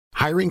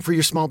Hiring for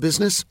your small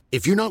business?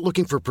 If you're not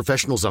looking for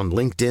professionals on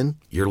LinkedIn,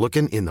 you're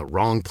looking in the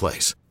wrong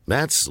place.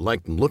 That's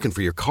like looking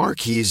for your car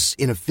keys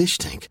in a fish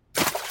tank.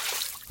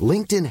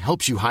 LinkedIn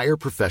helps you hire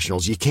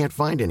professionals you can't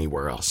find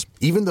anywhere else,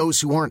 even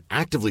those who aren't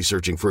actively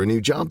searching for a new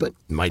job but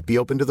might be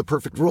open to the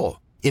perfect role.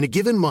 In a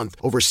given month,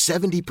 over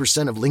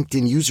 70% of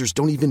LinkedIn users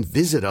don't even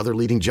visit other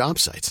leading job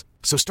sites.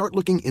 So start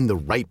looking in the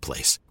right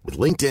place. With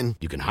LinkedIn,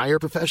 you can hire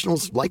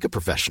professionals like a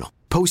professional.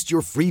 Post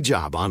your free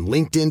job on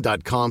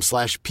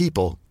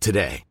linkedin.com/people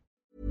today.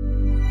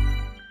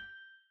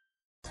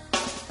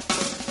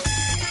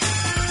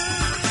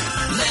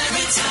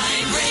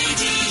 Maritime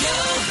Radio.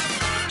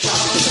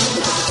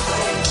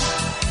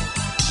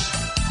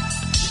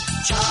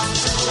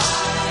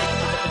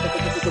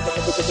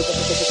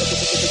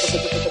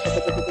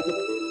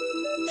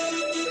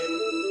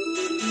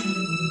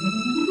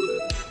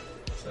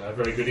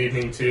 Very good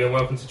evening to you and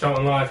welcome to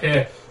Charlton Live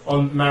here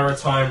on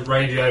Maritime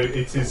Radio.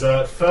 It is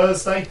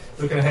Thursday,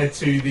 looking ahead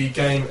to the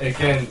game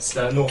against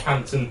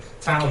Northampton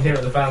Town here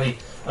at the Valley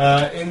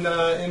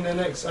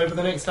over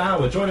the next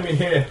hour. Joining me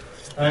here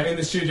in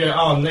the studio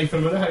are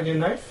Nathan Miller. How are you,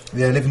 Nath?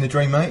 Yeah, living the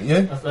dream, mate.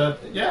 You?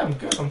 Yeah, I'm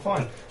good, I'm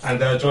fine. And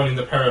joining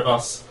the pair of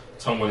us,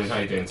 Tom Williams. How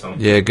you doing, Tom?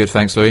 Yeah, good,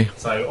 thanks, Louis.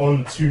 So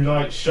on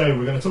tonight's show,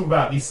 we're going to talk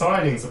about the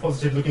signings, the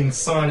positive-looking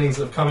signings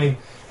that are coming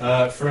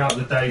throughout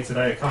the day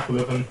today. A couple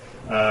of them.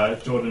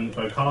 Jordan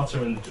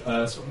Bokata and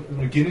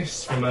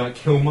McGuinness from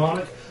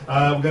Kilmarnock.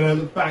 We're going to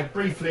look back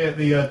briefly at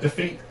the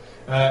defeat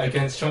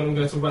against Charlton. We're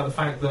going to talk about the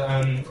fact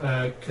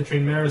that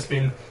Katrine Mayer has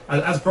been,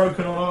 as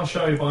broken on our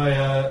show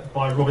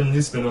by Robin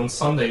Lisbon on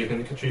Sunday,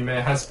 that Katrine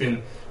Mayer has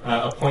been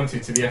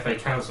appointed to the FA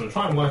Council, and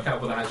try and work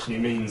out what that actually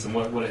means and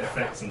what it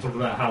affects, and talk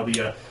about how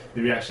the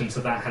reaction to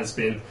that has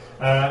been.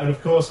 And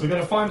of course, we're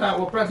going to find out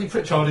what Bradley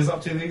Pritchard is up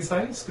to these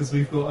days, because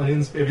we've got a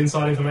bit of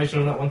inside information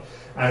on that one.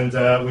 And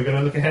we're going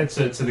to look ahead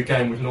to the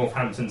game with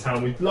Northampton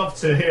Town. We'd love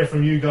to hear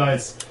from you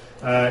guys.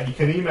 You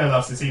can email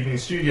us this evening,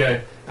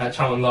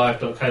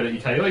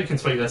 studio@charltonlive.co.uk, or you can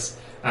tweet us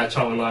at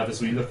Charlton Live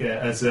as we look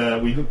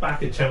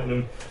back at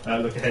Cheltenham,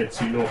 look ahead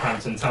to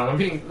Northampton Town. I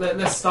think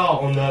let's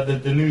start on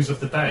the news of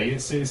the day.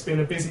 It's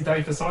been a busy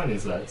day for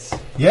signings, lads.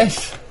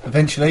 Yes,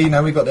 eventually,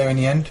 we got there in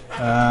the end.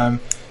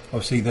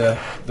 Obviously, the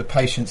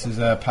patience has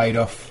paid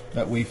off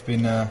that we've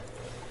been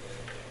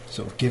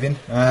sort of giving.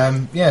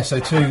 So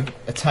 2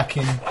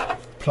 attacking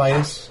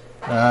players,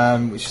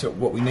 which is sort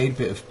of what we need,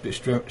 bit of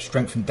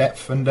strength and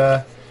depth, and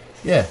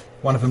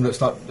one of them looks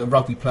like a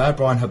rugby player,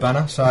 Brian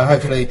Habana, so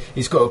hopefully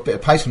he's got a bit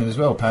of pace on him as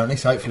well, apparently,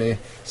 so hopefully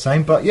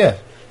same, but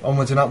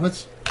onwards and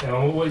upwards. Yeah,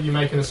 well, what are you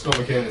making of Scott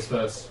McGuinness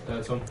first,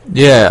 Tom?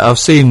 Yeah, I've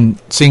seen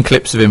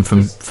clips of him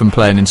from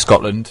playing in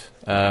Scotland.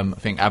 I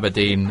think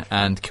Aberdeen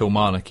and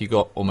Kilmarnock, he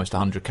got almost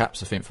 100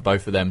 caps, I think, for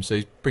both of them, so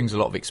he brings a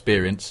lot of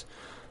experience.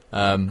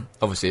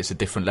 Obviously it's a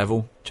different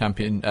level,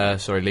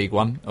 League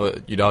One, or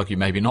you'd argue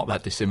maybe not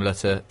that dissimilar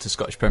to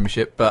Scottish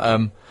Premiership, but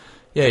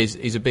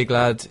he's a big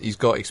lad, he's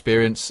got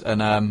experience,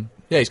 and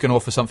he's going to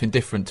offer something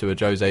different to a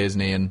Jose,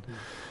 isn't he? And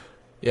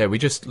we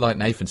just, like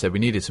Nathan said, we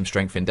needed some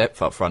strength in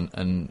depth up front,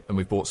 and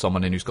we've brought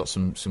someone in who's got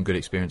some good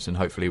experience, and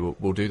hopefully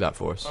will do that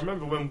for us. I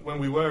remember when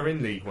we were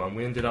in League One,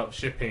 we ended up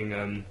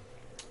shipping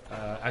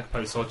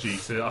Agpo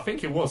Soji to, I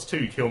think it was,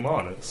 to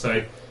Kilmarnock,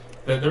 so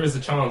there is a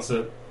chance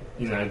that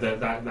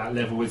that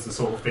level is the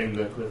sort of thing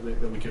that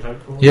we could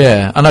hope for.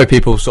 Yeah, I know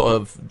people sort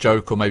of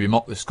joke or maybe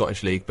mock the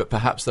Scottish League, but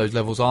perhaps those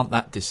levels aren't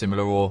that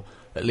dissimilar, or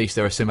at least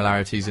there are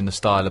similarities in the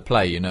style of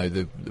play.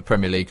 The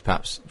Premier League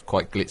perhaps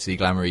quite glitzy,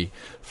 glamoury,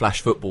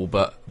 flash football,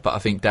 but I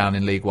think down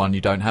in League One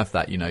you don't have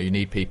that. You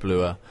need people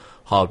who are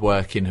hard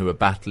working, who are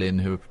battling,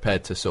 who are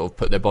prepared to sort of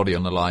put their body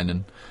on the line,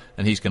 and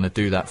he's going to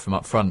do that from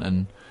up front.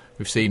 And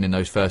we've seen in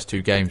those first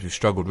 2 games we've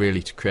struggled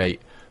really to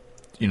create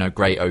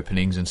great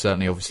openings, and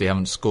certainly obviously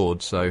haven't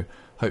scored, so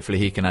hopefully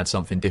he can add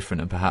something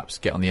different and perhaps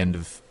get on the end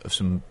of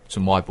some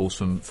wide balls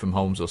from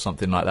Holmes or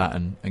something like that,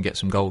 and get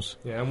some goals.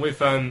 Yeah, and with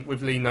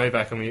Lee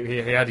Novak, he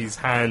had his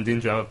hand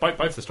injured.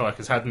 Both the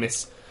strikers had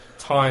missed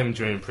time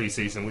during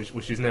pre-season,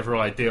 which is never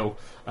ideal.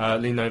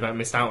 Lee Novak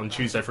missed out on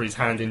Tuesday for his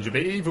hand injury,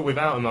 but even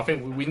without him, I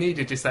think we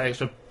needed just that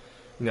extra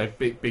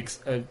big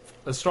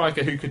a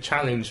striker who could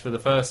challenge for the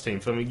first team.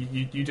 So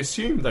you'd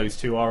assume those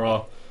 2 are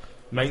our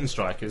main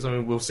strikers.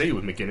 We'll see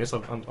with McGuinness.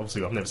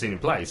 Obviously, I've never seen him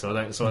play, so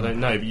I don't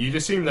know. But you'd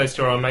assume those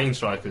 2 are our main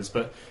strikers.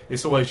 But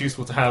it's always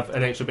useful to have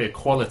an extra bit of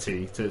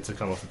quality to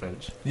come off the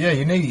bench. Yeah,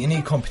 you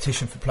need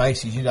competition for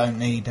places. You don't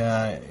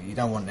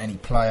want any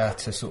player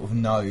to sort of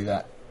know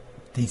that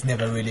he's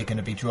never really going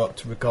to be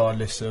dropped,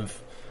 regardless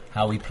of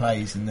how he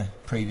plays in the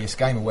previous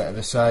game or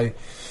whatever. So,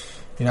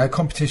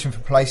 competition for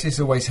places is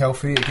always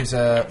healthy. It gives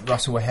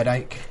Russell a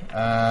headache.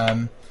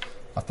 I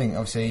think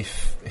obviously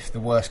if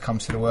the worst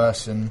comes to the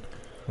worst and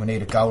we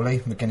need a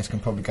goalie, McGuinness can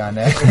probably go in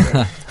there.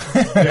 Going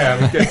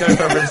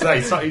for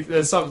today.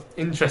 There's something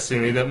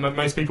interestingly that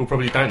most people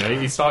probably don't know.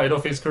 He started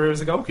off his career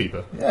as a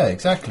goalkeeper. Yeah,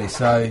 exactly.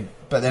 So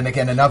But then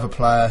again, another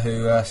player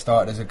who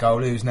started as a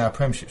goalie, who's now a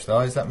Premiership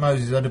star, is that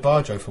Moses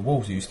Odebajo for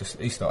Wolves. He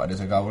started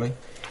as a goalie.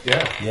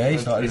 Yeah, he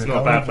started. He's as a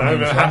not goalie. bad for him.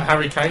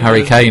 Harry Kane.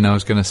 Harry Kane, I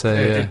was going to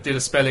say. Yeah. Did a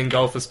spell in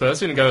goal for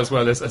Spurs. Didn't go as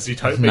well as you'd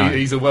hope. No.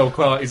 He's a world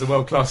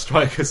class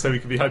striker, so we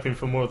could be hoping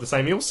for more of the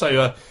same. He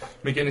also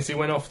McGuinness. He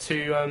went off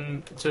to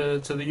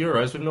the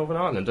Euros with Northern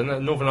Ireland,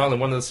 and Northern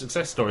Ireland, one of the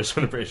success stories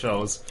from the British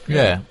Isles.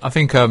 Yeah, I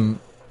think from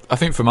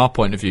our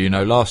point of view,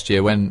 last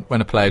year when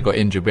a player got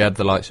injured, we had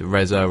the likes of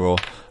Reza or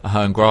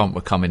Ahern Grant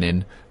were coming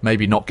in,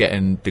 maybe not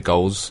getting the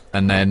goals,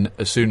 and then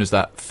as soon as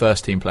that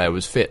first team player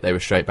was fit, they were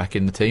straight back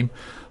in the team.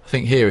 I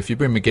think here, if you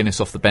bring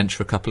McGuinness off the bench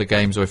for a couple of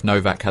games, or if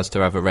Novak has to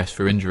have a rest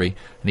for injury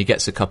and he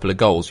gets a couple of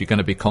goals, you're going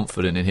to be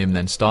confident in him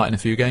then starting a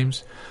few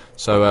games.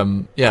 So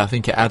I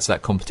think it adds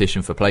that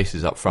competition for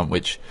places up front,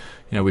 which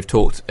we've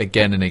talked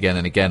again and again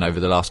and again over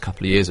the last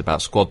couple of years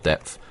about squad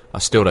depth. I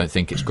still don't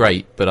think it's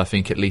great, but I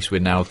think at least we're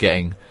now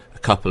getting a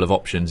couple of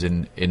options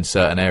in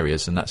certain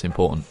areas, and that's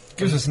important. It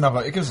gives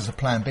us a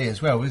plan B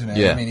as well, doesn't it?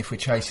 Yeah. I mean, if we're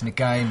chasing a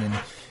game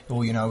or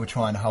we're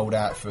trying to hold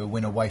out for a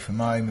win away from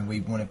home, and we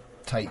want to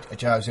take a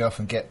jersey off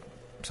and get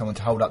someone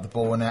to hold up the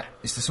ball, and that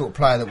it's the sort of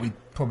player that we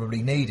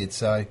probably needed.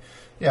 So,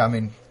 yeah, I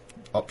mean,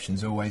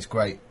 options are always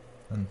great,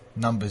 and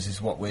numbers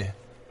is what we're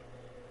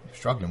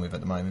struggling with at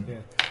the moment.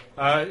 Yeah.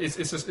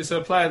 It's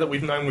a player that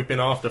we've been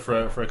after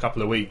for a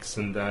couple of weeks,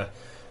 and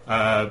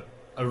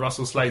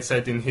Russell Slade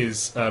said in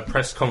his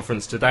press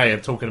conference today,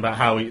 talking about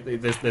how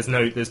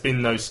there's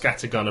been no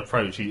scattergun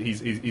approach.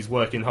 He's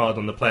working hard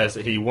on the players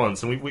that he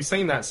wants, and we've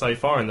seen that so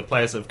far in the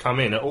players that have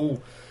come in. At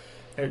all,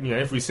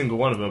 every single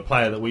one of them, a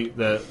player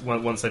that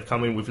once they've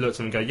come in, we've looked at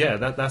them and go, yeah,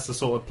 that's the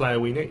sort of player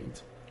we need.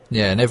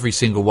 Yeah, and every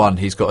single one,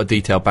 he's got a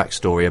detailed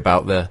backstory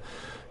about the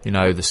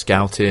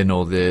scouting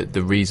or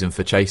the reason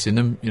for chasing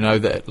them.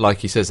 That, like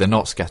he says, they're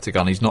not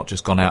scattergun. He's not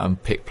just gone out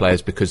and picked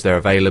players because they're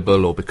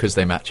available or because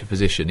they match a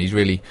position. He's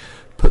really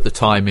put the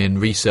time in,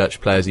 researched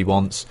players he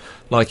wants.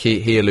 Like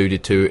he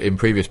alluded to in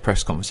previous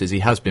press conferences, he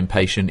has been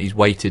patient. He's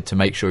waited to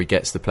make sure he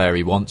gets the player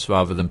he wants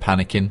rather than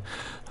panicking,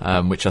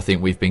 which I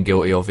think we've been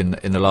guilty of in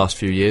the last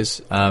few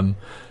years. And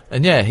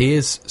yeah, he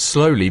is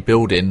slowly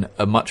building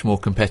a much more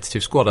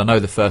competitive squad. I know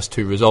the first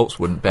two results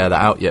wouldn't bear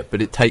that out yet,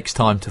 but it takes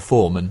time to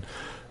form, and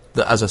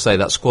as I say,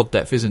 that squad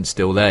depth isn't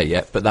still there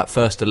yet, but that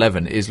first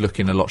 11 is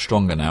looking a lot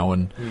stronger now,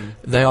 and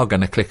they are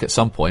going to click at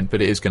some point, but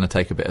it is going to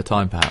take a bit of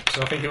time, perhaps.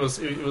 So I think it was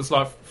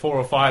like 4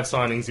 or 5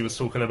 signings he was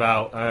talking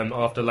about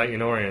after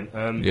Leyton Orient.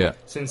 Yeah.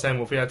 Since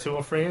then, we had 2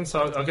 or 3 in,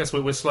 so I guess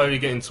we're slowly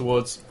getting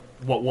towards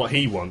what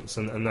he wants,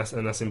 and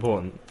that's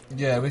important.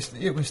 Yeah,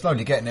 we're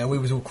slowly getting there. We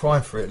was all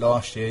crying for it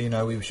last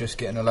year. We was just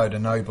getting a load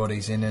of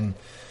nobodies in and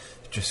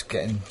just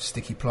getting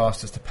sticky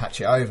plasters to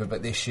patch it over.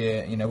 But this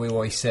year, we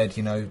always said,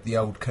 the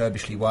old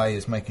Kirbishley way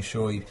is making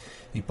sure he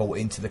bought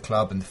into the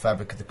club and the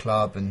fabric of the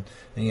club, and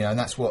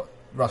that's what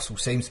Russell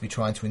seems to be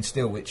trying to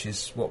instill, which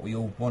is what we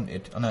all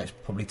wanted. I know it's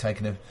probably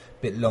taken a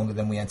bit longer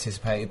than we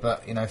anticipated,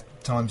 but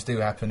times do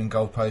happen and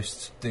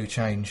goalposts do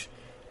change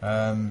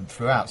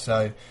throughout.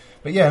 So,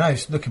 but yeah, no,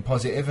 it's looking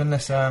positive,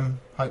 unless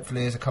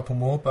hopefully there's a couple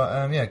more.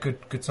 But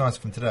good signs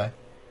from today.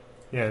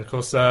 Yeah, of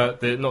course, not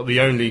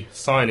the only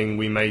signing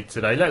we made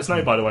today. Let us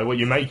know, by the way, what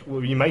you make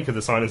of the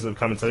signings that have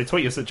come in today.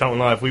 Tweet us at Charlton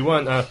Live. We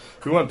weren't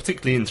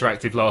particularly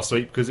interactive last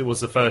week because it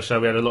was the first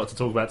show. We had a lot to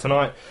talk about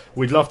tonight.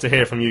 We'd love to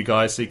hear from you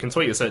guys, so you can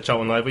tweet us at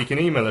Charlton Live. Or you can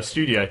email us,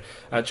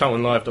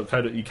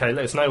 studio@charltonlive.co.uk.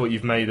 Let us know what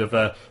you've made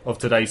of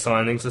today's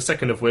signings. The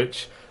second of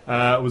which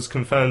was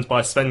confirmed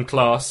by Sven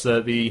Klaas,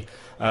 the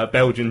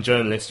Belgian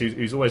journalist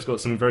who's always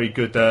got some very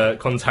good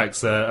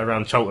contacts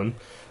around Charlton.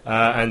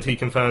 And he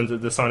confirmed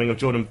the signing of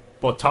Jordan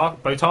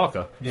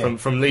Botaka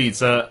from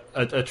Leeds, a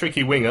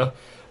tricky winger.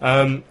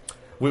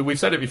 We've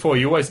said it before.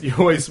 You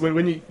always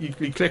when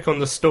you click on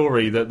the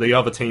story that the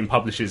other team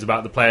publishes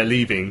about the player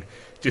leaving,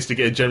 just to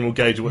get a general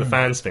gauge of what the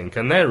fans think,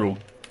 and they're all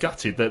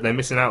gutted that they're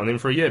missing out on him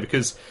for a year,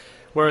 because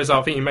whereas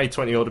I think he made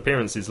 20 odd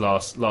appearances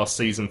last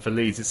season for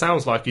Leeds, it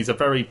sounds like he's a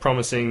very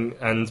promising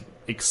and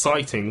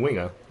exciting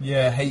winger.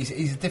 Yeah,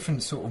 he's a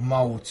different sort of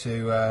mould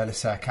to let's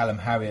say Callum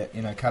Harriott.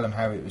 Callum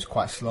Harriott was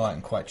quite slight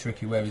and quite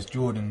tricky, whereas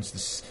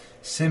Jordan's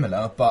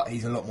similar, but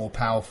he's a lot more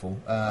powerful.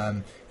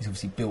 He's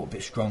obviously built a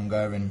bit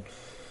stronger, and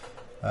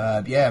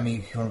he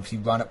can obviously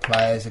run at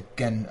players.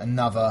 Again,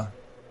 another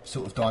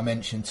sort of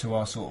dimension to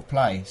our sort of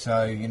play.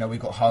 So we've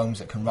got Holmes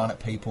that can run at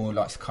people and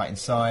likes to cut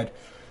inside.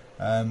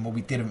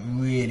 We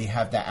didn't really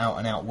have that out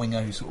and out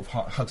winger who sort of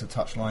hugs a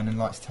touchline and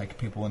likes to take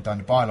people on down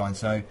the byline.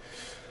 So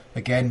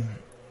again,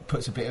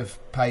 puts a bit of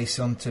pace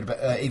onto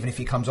the even if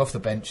he comes off the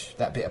bench,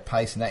 that bit of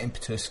pace and that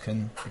impetus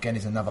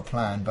is another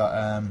plan. But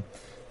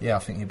I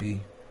think he'd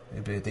be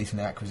a decent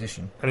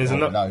acquisition. And he's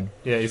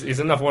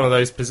another one of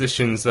those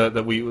positions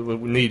that we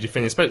need to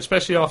finish,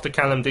 especially after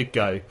Callum did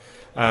go.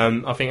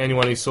 I think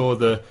anyone who saw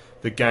the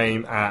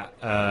game at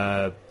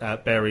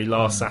Bury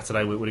last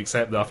Saturday would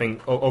accept that. I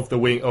think of the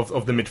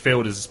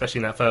midfielders, especially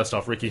in that first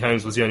half, Ricky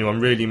Holmes was the only one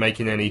really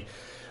making any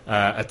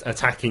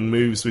attacking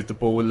moves with the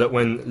ball.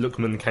 When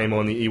Lookman came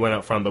on, he went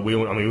up front, but we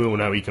all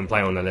know he can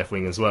play on the left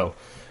wing as well.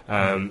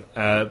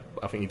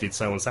 I think he did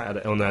so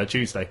on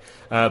Tuesday.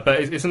 But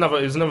it's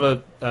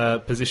another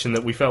position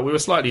that we felt we were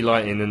slightly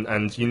light in,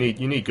 and you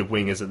need good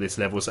wingers at this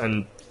level,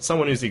 and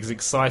someone who's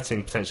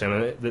exciting potentially. I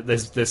mean,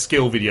 there's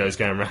skill videos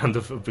going around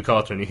of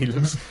Bukata, and he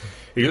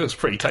looks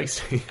pretty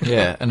tasty.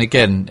 Yeah, and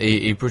again,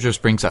 he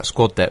just brings that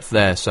squad depth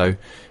there. So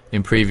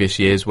in previous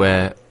years,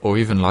 or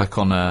even like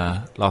on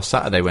last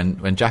Saturday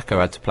when Jacko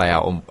had to play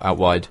out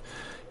wide.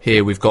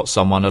 Here we've got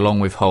someone along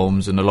with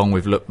Holmes and along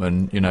with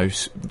Lookman,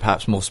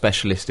 perhaps more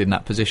specialist in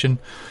that position.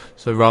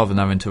 So rather than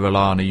having to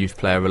rely on a youth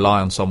player, rely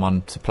on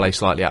someone to play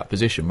slightly out of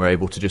position, we're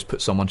able to just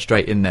put someone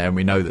straight in there, and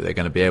we know that they're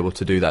going to be able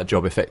to do that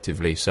job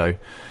effectively. So,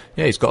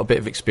 yeah, he's got a bit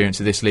of experience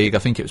in this league. I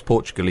think it was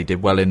Portugal he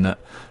did well in, that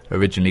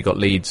originally got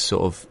Leeds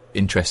sort of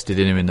interested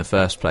in him in the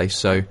first place.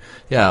 So,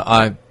 yeah,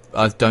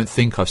 I don't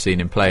think I've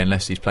seen him play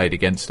unless he's played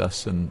against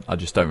us, and I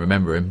just don't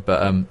remember him.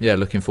 But yeah,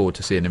 looking forward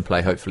to seeing him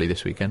play hopefully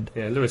this weekend.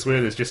 Yeah, Lewis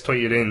Wheeler's just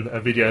tweeted in a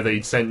video that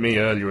he'd sent me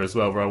earlier as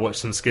well, where I watched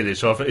some skillage.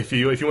 So if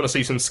you want to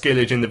see some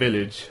skillage in the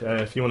village,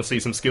 if you want to see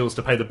some skills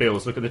to pay the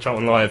bills, look at the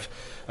Charlton Live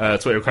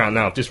Twitter account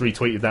now. I've just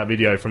retweeted that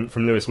video from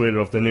Lewis Wheeler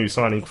of the new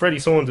signing. Freddie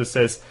Saunders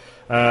says,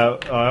 I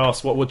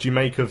asked what do you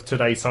make of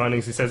today's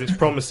signings. He says it's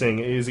promising.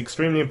 It is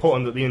extremely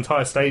important that the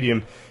entire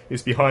stadium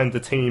is behind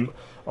the team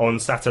on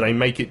Saturday.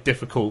 Make it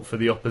difficult for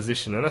the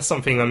opposition, and that's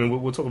something. I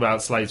mean, we'll talk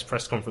about Slade's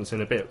press conference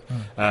in a bit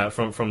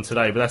from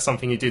today, but that's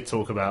something he did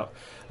talk about.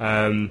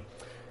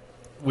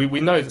 We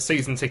know that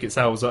season ticket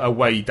sales are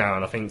way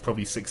down. I think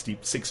probably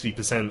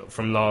 60%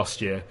 from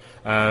last year.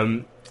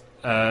 No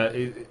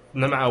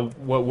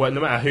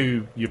matter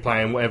who you're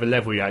playing, whatever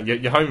level you're at,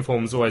 your home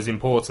form is always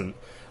important.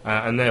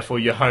 And therefore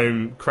your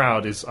home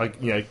crowd is,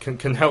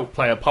 can help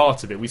play a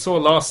part of it. We saw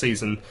last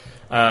season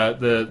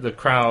the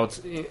crowd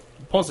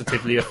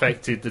positively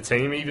affected the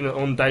team. Even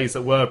on days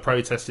that were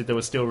protested, there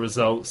were still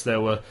results.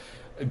 There were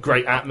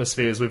great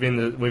atmospheres within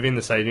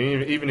the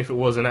stadium, even if it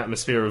was an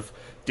atmosphere of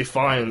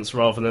defiance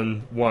rather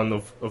than one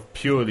of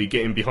purely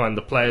getting behind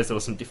the players. There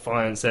was some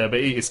defiance there,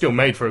 but it still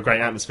made for a great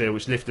atmosphere,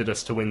 which lifted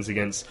us to wins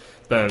against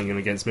Birmingham,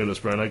 against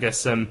Middlesbrough. And I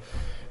guess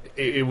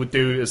it would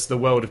do us the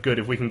world of good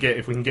if we can get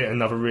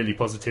another really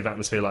positive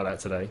atmosphere like that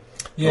today.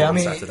 Yeah, I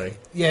mean, Saturday.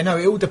 Yeah, no,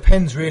 it all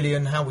depends really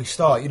on how we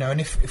start, and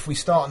if we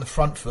start on the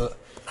front foot,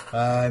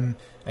 and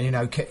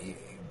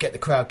get the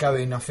crowd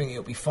going, I think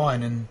it'll be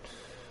fine. And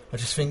I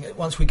just think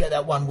once we get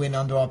that one win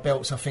under our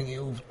belts, I think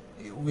it'll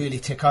really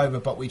tick over.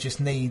 But we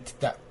just need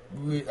that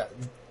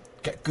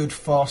get good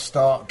fast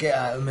start, get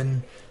at them,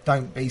 and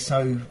don't be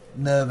so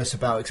nervous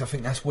about it. Because I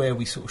think that's where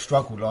we sort of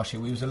struggled last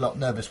year. We was a lot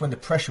nervous when the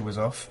pressure was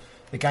off.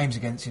 The games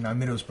against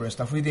Middlesbrough and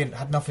stuff, we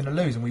had nothing to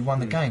lose, and we won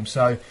the game.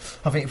 So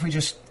I think if we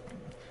just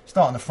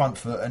start on the front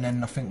foot, and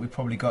then I think we've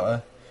probably got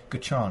a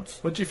good chance.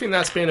 Well, do you think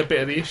that's been a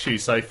bit of the issue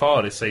so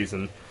far this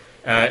season?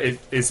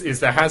 Is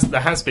there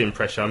has been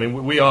pressure? I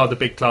mean, we are the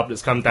big club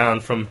that's come down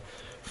from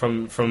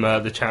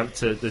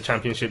the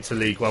Championship to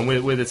League One.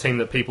 We're the team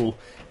that people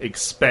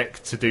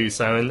expect to do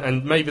so,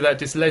 and maybe that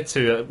just led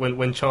to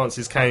when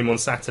chances came on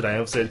Saturday.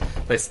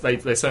 Obviously,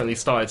 they certainly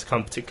started to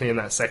come, particularly in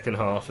that second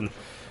half, and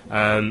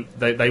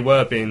they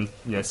were being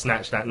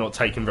snatched at, not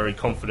taken very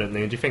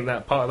confidently. And do you think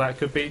that part of that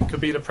could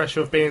be the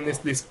pressure of being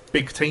this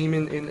big team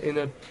in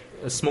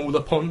a smaller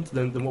pond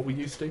than what we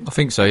used to? I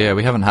think so, yeah.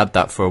 We haven't had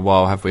that for a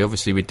while, have we?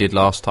 Obviously we did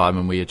last time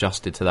and we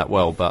adjusted to that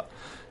well, but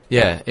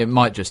yeah, it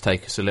might just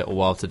take us a little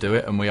while to do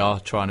it, and we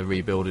are trying to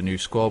rebuild a new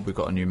squad. We've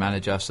got a new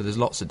manager, so there's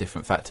lots of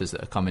different factors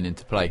that are coming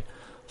into play.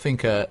 I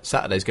think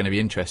Saturday's going to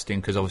be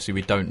interesting because obviously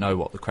we don't know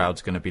what the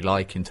crowd's going to be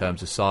like in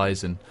terms of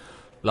size, and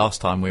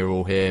last time we were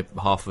all here,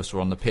 half of us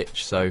were on the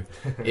pitch, so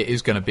it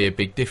is going to be a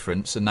big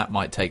difference, and that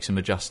might take some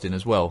adjusting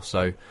as well.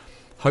 So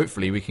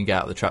hopefully we can get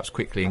out of the traps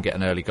quickly and get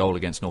an early goal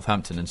against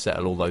Northampton and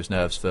settle all those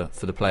nerves for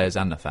the players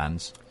and the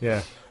fans.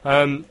 Yeah.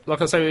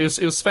 Like I say, it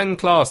was Sven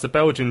Klaas, the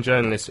Belgian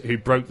journalist, who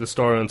broke the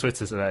story on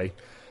Twitter today.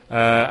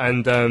 I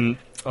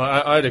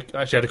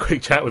actually had a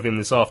quick chat with him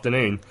this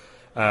afternoon,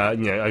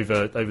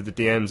 over the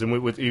DMs,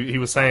 and he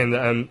was saying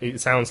that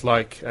it sounds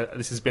like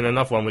this has been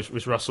another one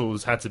which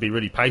Russell's had to be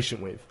really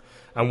patient with,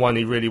 and one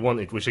he really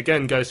wanted, which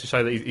again goes to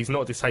show that he's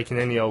not just taking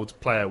any old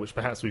player, which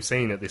perhaps we've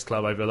seen at this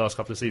club over the last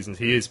couple of seasons.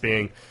 He is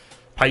being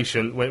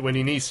patient when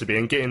he needs to be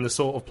and getting the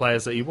sort of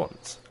players that he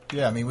wants.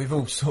 Yeah, I mean, we've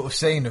all sort of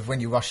seen of when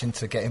you rush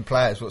into getting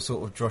players, what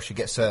sort of dross you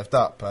get served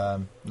up.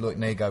 Look,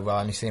 Nego, well,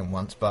 I only see him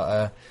once,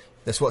 but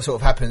that's what sort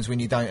of happens when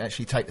you don't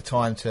actually take the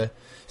time to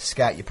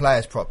scout your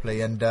players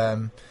properly. And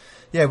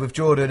with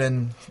Jordan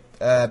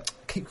and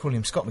keep calling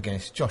him Scott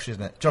McGuinness, Josh,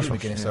 isn't it? Josh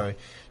McGuinness, yeah. Sorry.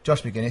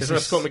 Josh McGuinness. Is there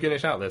a Scott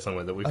McGuinness out there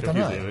somewhere that we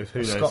confuse him with? Who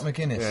knows? Scott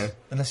McGuinness. Yeah.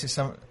 Unless it's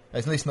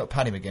at least not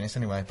Paddy McGuinness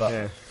anyway.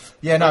 But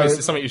yeah, no,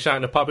 it's something you shout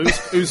in the pub.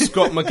 Who's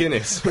Scott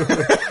McGuinness?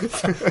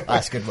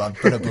 That's a good one.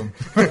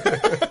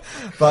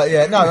 But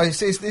yeah, no,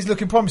 it's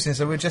looking promising.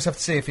 So we'll just have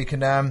to see if he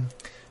can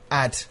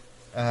add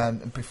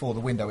before the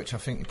window, which I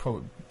think he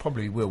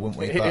probably will, won't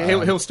we?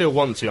 But, he'll still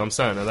want to. I'm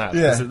certain of that.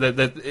 Yeah.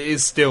 It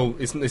is still.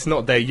 It's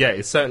not there yet.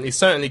 It's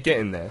certainly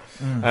getting there.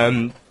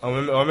 I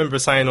remember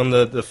saying on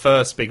the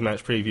first big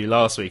match preview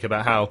last week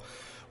about how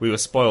we were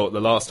spoilt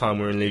the last time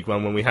we were in League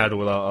One when we had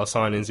all our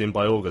signings in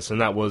by August,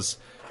 and that was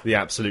the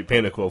absolute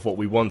pinnacle of what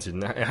we wanted.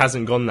 And it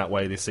hasn't gone that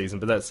way this season,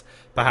 but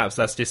perhaps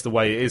that's just the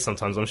way it is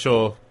sometimes. I'm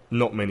sure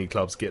not many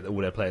clubs get all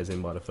their players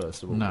in by the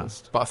 1st of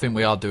August. No, but I think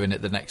we are doing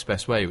it the next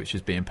best way, which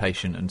is being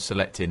patient and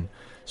selecting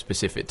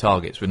specific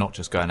targets. We're not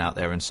just going out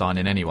there and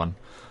signing anyone.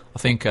 I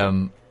think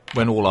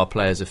when all our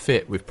players are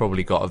fit, we've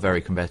probably got a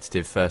very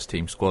competitive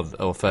first-team squad,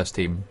 or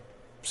first-team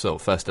sort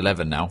of first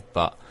 11 now,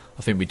 but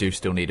I think we do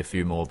still need a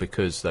few more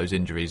because those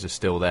injuries are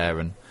still there,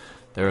 and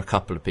there are a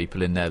couple of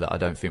people in there that I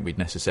don't think we'd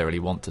necessarily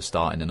want to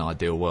start in an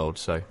ideal world.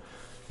 So,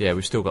 yeah,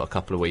 we've still got a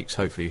couple of weeks.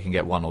 Hopefully we can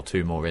get 1 or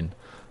 2 more in,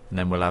 and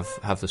then we'll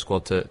have the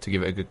squad to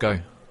give it a good go.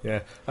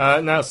 Yeah.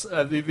 Now,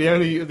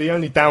 the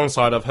only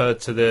downside I've heard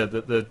to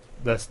the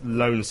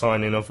loan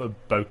signing of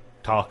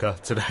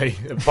Botaka today,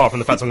 apart from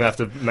the fact I'm going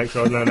to have to make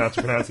sure I know how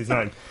to pronounce his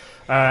name,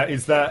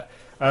 is that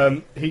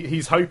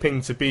he's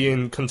hoping to be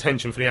in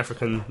contention for the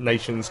African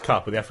Nations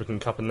Cup, or the African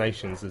Cup of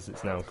Nations as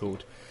it's now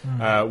called,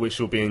 which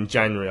will be in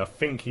January. I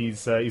think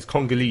he's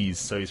Congolese,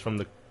 so he's from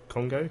the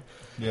Congo.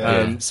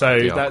 Yeah. So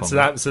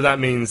that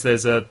means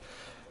there's a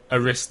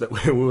risk that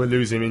we'll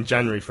lose him in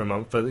January for a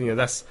month. But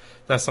that's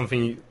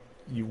something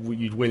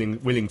you'd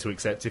willing to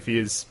accept if he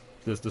is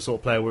the sort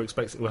of player we're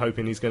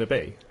hoping he's going to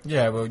be.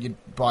 Yeah, well,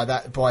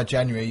 by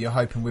January, you're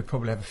hoping we'll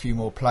probably have a few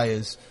more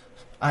players,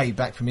 A,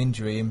 back from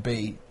injury, and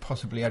B,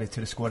 possibly added to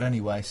the squad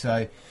anyway.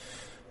 So,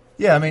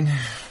 yeah, I mean,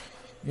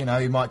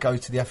 he might go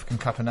to the African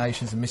Cup of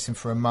Nations and miss him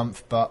for a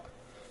month, but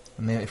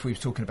if we were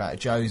talking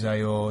about a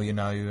Jose or,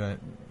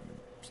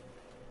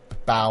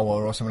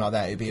 Bauer or something like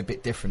that, it'd be a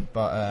bit different.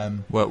 But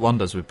worked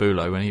wonders with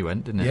Bulo when he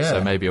went, didn't it? Yeah.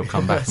 So maybe he'll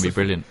come back and be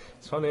brilliant.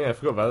 It's funny, I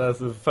forgot about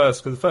that.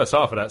 Because the first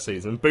half of that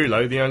season,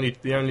 Bulo, the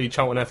only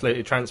Charlton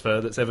Athletic transfer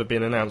that's ever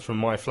been announced from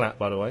my flat,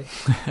 by the way.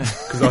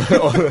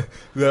 Because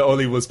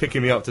Ollie was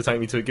picking me up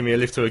to give me a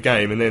lift to a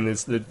game, and then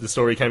the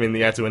story came in that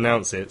he had to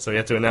announce it, so he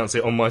had to announce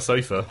it on my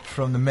sofa.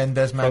 From the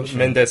Mendes mansion.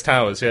 Mendes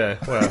Towers, yeah.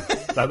 Well,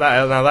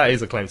 that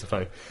is a claim to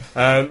fame.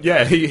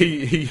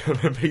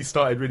 He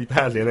started really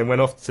badly and then went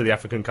off to the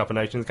African Cup of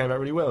Nations, came out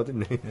really well,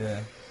 didn't he?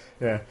 Yeah.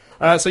 Yeah.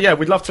 So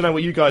we'd love to know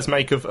what you guys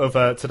make of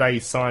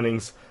today's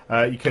signings.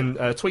 You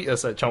can tweet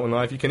us at Charlton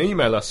Live. You can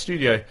email us,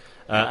 studio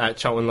at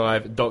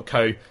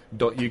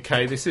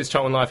charltonlive.co.uk. This is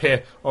Charlton Live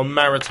here on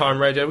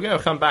Maritime Radio. We're going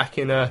to come back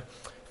in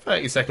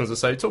 30 seconds or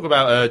so, talk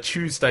about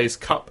Tuesday's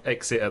cup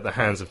exit at the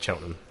hands of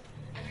Cheltenham.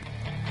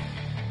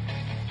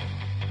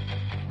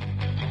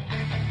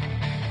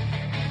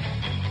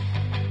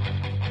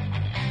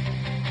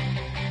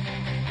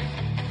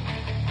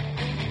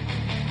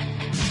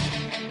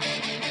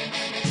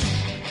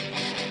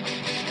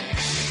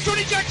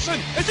 Johnny Jackson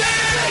is in!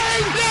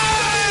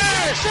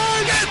 Yes!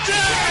 Johnny Jackson!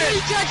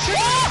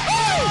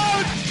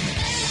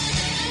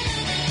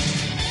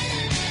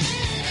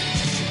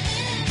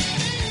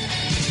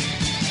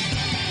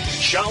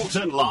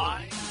 Charlton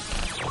Live.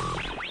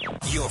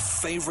 Your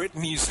favourite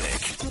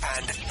music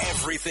and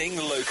everything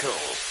local.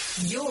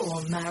 You're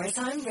on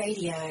Maritime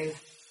Radio.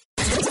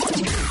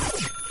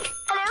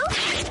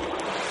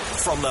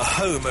 From the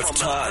home of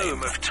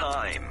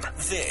time.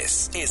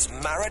 This is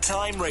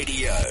Maritime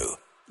Radio.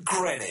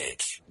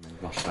 Greenwich.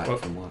 Rush back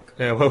from work.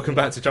 Yeah, welcome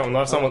back to Charlton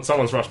Live.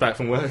 Someone's rushed back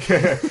from work.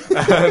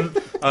 So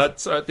I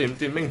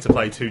didn't mean to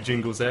play 2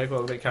 jingles there.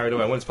 Got a bit carried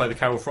away. I wanted to play the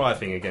Carol Fryer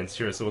thing again to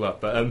cheer us all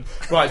up. But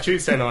right,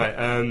 Tuesday night,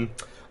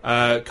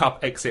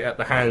 cup exit at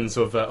the hands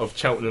of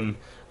Cheltenham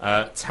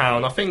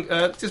Town. I think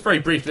just very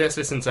briefly, let's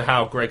listen to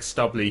how Greg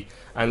Stubley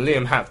and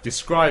Liam Happ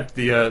described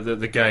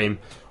the game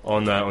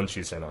on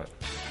Tuesday night.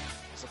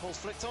 The ball's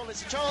flicked on.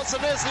 It's a chance,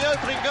 and there's the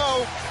opening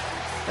goal,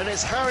 and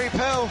it's Harry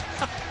Pell.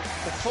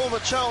 The former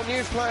Charlton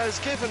youth player has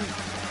given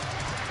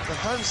the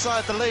home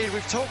side the lead.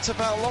 We've talked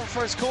about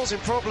Longforest causing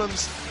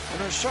problems,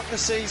 and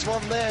O'Shaughnessy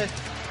one there.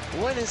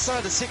 Went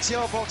inside the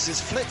 6-yard box,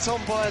 is flicked on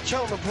by a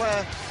Cheltenham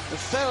player and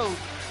fell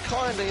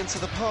kindly into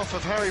the path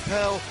of Harry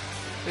Pell,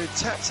 who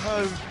tapped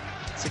home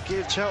to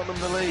give Cheltenham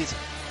the lead.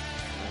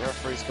 The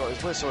referee's got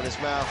his whistle in his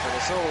mouth, and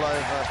it's all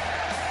over.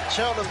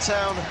 Cheltenham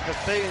Town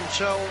have beaten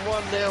Charlton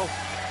 1-0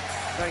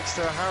 thanks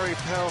to a Harry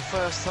Pell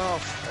first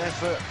half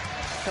effort.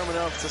 Coming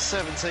after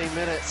 17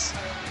 minutes,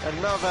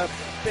 another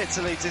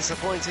bitterly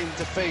disappointing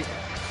defeat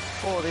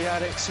for the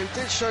Addicts, who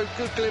did show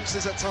good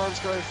glimpses at times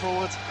going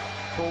forward,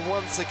 but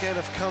once again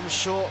have come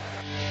short.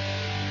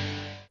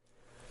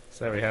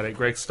 So we had it,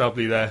 Greg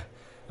Stubley there.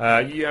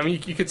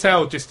 You could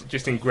tell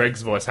just in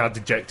Greg's voice how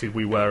dejected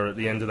we were at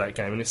the end of that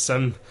game, and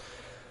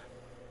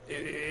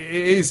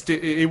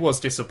it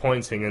was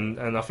disappointing,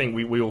 and I think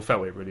we all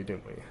felt it, really,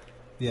 didn't we?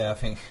 Yeah, I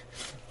think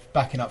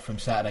backing up from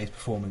Saturday's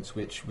performance,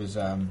 which was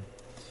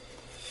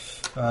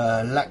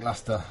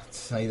lacklustre to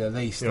say the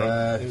least.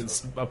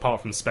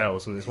 Apart from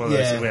spells, and it's one of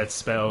those we had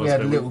spells. We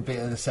had a little bit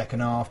of the second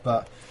half,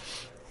 but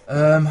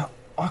I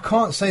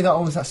can't say that I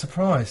was that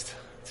surprised,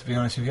 to be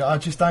honest with you. I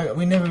just don't.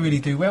 We never really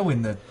do well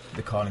in the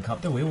Carling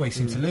Cup, do we? Always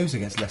seem to lose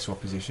against lesser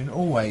opposition,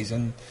 always.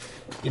 And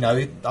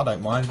I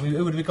don't mind.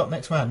 Who would have we got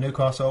next round?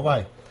 Newcastle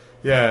away.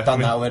 Yeah,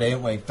 Done that already,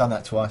 haven't we? Done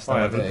that twice.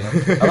 I Done it,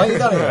 haven't. haven't you? You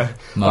done it? Yeah.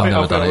 No, I've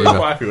never done it I'm either.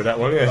 quite happy with that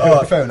one. Yeah. All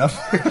right, fair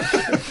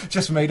enough.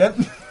 Just for me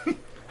then.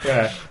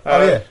 Yeah.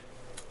 Oh yeah.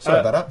 Sorry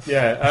about that.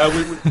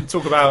 Yeah, we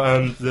talk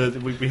about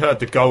we heard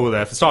the goal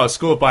there. For starters,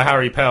 scored by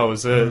Harry Pell.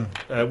 Was a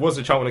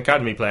Charlton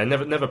Academy player.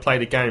 Never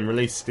played a game.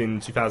 Released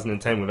in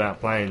 2010 without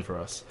playing for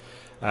us.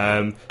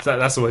 So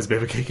that's always a bit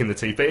of a kick in the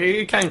teeth. But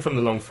it came from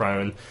the long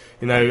throw,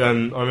 and I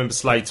remember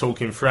Slade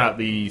talking throughout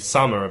the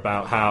summer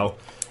about how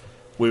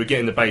we were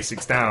getting the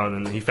basics down,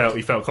 and he felt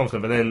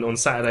confident. But then on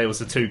Saturday it was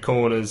the 2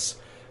 corners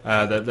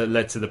that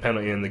led to the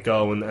penalty and the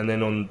goal, and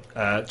then on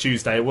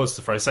Tuesday it was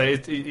the throw. So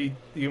you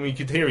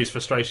could hear his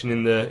frustration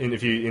in the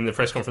interview in the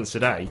press conference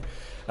today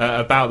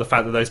about the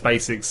fact that those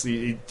basics,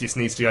 he just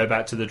needs to go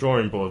back to the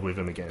drawing board with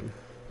them again.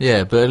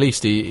 Yeah, but at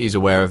least he's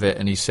aware of it,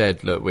 and he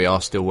said, look, we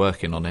are still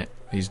working on it.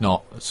 He's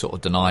not sort of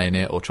denying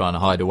it or trying to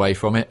hide away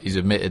from it. He's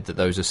admitted that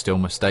those are still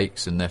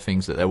mistakes and they're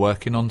things that they're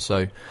working on.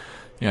 So,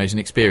 he's an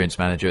experienced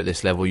manager at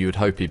this level. You would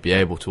hope he'd be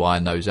able to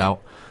iron those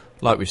out.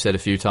 Like we've said a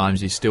few times,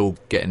 he's still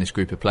getting this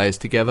group of players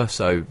together,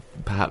 so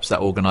perhaps that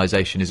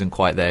organisation isn't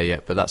quite there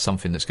yet, but that's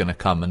something that's going to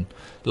come, and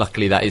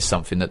luckily that is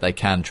something that they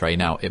can train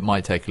out. It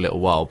might take a little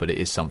while, but it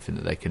is something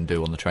that they can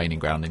do on the training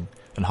ground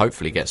and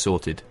hopefully get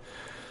sorted.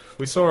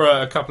 We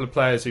saw a couple of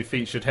players who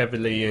featured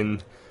heavily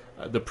in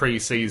the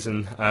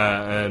pre-season,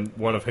 and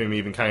one of whom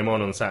even came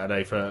on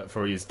Saturday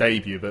for his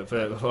debut, but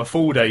for a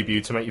full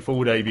debut, to make your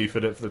full debut for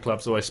the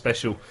club's always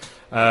special.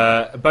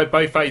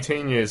 Both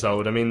 18 years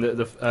old. I mean,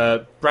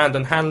 the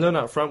Brandon Hanlon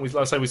up front, we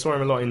saw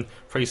him a lot in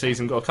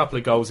pre-season, got a couple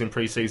of goals in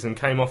pre-season,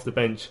 came off the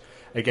bench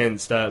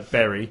against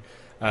Bury,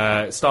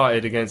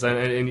 started against,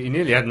 and he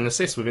nearly had an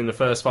assist within the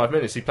first 5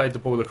 minutes. He played the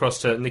ball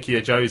across to Nicky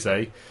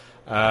Ajose,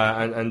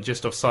 and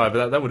just offside,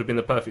 but that would have been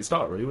the perfect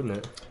start, really, wouldn't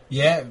it?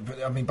 Yeah,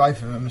 but I mean,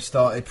 both of them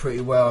started pretty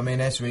well. I mean,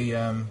 Esri,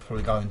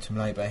 probably going to him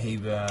late, but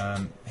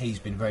he's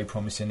been very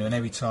promising. And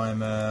every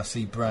time I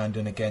see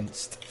Brandon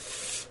against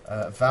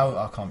I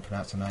can't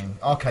pronounce the name,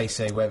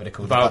 RKC, whatever they're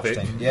called,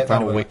 Valvik. Yeah,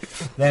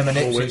 Valvik. Them and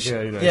Ipswich.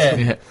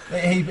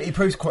 He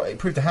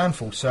proved a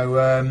handful.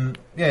 So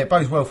it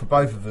bodes well for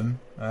both of them.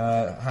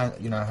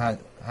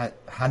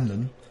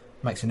 Hanlon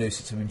makes a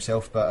nuisance of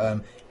himself, but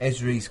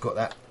Esri's got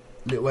that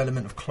little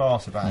element of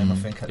class about him, I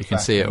think. You can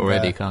see it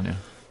already, can't you?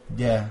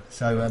 Yeah,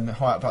 so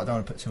high up, but I don't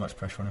want to put too much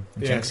pressure on him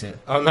and jinx it.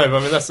 Oh no,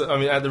 but I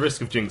mean, at the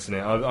risk of jinxing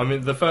it, I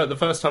mean, the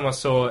first time I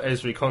saw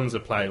Esri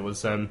Konsa play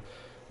was the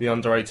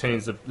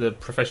under-18s, the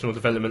Professional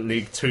Development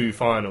League 2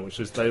 final, which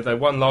was they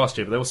won last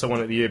year, but they also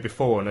won it the year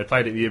before, and they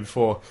played it the year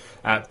before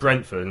at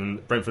Brentford,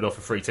 and Brentford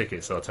offered free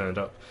tickets, so I turned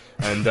up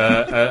and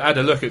had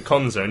a look at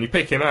Konsa, and you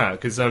pick him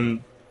out because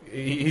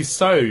he's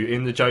so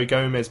in the Joe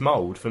Gomez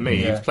mould for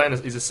me. Yeah.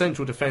 He's a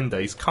central defender.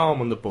 He's calm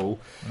on the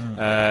ball.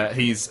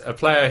 He's a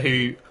player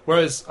who,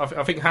 whereas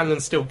I think Hanlon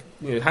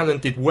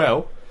did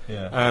well,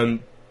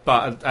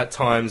 but at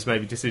times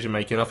maybe decision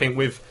making. I think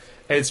with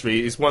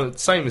Esri is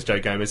same as Joe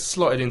Gomez,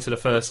 slotted into the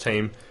first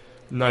team,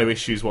 no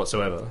issues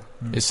whatsoever.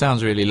 It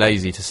sounds really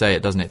lazy to say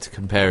it, doesn't it, to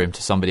compare him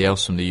to somebody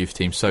else from the youth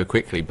team so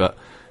quickly, but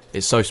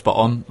it's so spot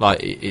on.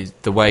 Like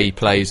the way he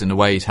plays and the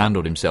way he's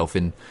handled himself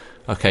in,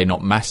 okay,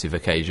 not massive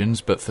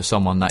occasions, but for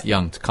someone that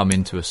young to come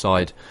into a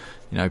side,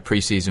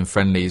 pre-season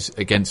friendlies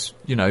against,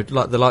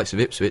 like the likes of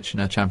Ipswich in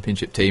a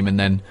championship team, and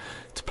then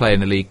to play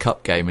in a League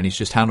Cup game, and he's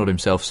just handled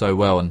himself so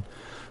well. And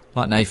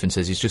like Nathan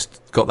says, he's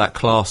just got that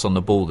class on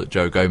the ball that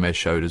Joe Gomez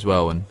showed as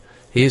well. And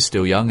he is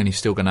still young, and he's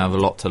still going to have a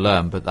lot to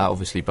learn, but that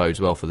obviously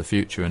bodes well for the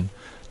future. And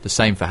the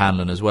same for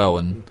Hanlon as well.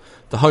 And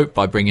the hope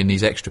by bringing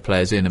these extra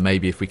players in, and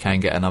maybe if we can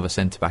get another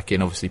centre-back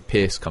in, obviously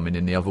Pearce coming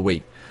in the other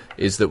week,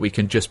 is that we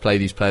can just play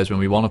these players when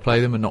we want to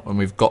play them and not when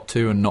we've got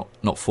to, and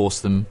not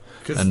force them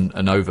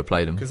and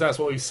overplay them. Because that's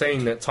what we've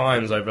seen at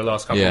times over the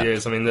last couple of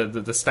years. I mean,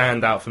 the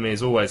standout for me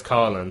is always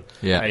Carlin,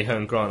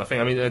 Ahern Grant.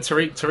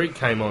 Tariq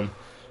came on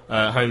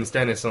Holmes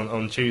Dennis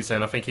on Tuesday,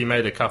 and I think he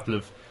made a couple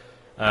of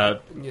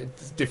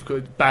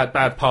difficult,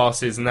 bad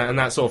passes, and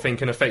that sort of thing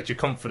can affect your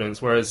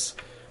confidence. Whereas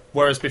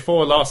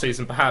before last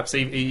season, perhaps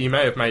he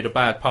may have made a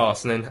bad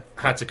pass and then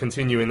had to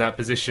continue in that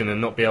position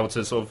and not be able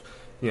to sort of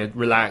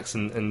relax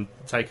and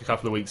take a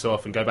couple of weeks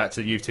off and go back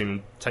to the youth team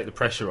and take the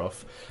pressure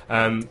off.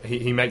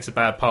 He makes a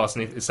bad pass,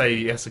 and if, say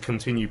he has to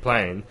continue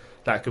playing,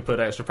 that could put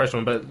extra pressure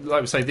on. But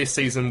like we say, this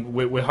season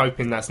we're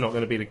hoping that's not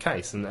going to be the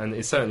case, and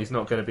it certainly is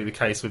not going to be the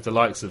case with the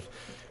likes of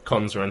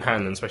Konsa and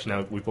Hanlon, especially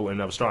now we've brought in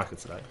another striker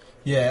today.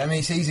 Yeah, I mean,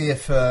 it's easier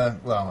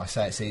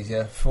it's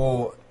easier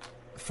for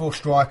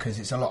strikers.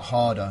 It's a lot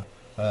harder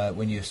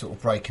when you're sort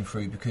of breaking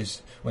through,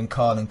 because when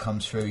Carlin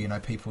comes through,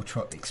 people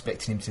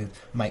expecting him to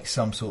make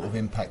some sort of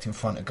impact in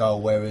front of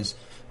goal, whereas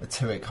a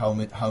Tariq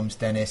Holmes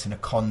Dennis and a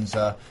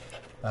Konsa,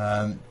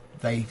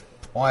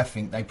 I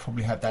think they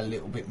probably have that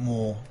little bit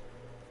more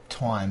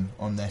time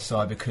on their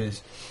side,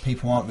 because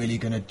people aren't really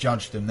going to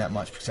judge them that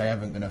much because they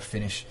haven't got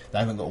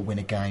to win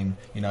a game.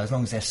 As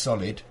long as they're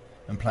solid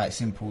and play it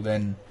simple,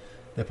 then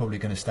they're probably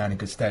going to stand in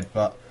good stead.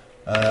 But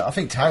I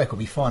think Tariq will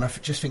be fine. I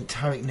just think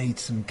Tariq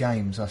needs some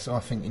games. I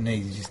think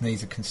he just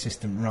needs a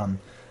consistent run.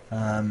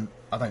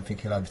 I don't think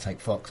he'll overtake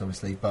Fox,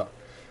 obviously, but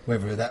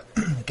Whether that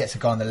gets a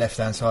guy on the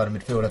left-hand side of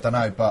midfield, I don't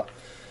know. But,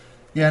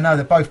 yeah, no,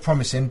 they're both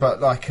promising.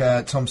 But like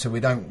Tom said, we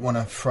don't want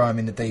to throw him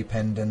in the deep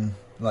end. And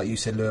like you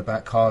said, Lou,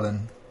 about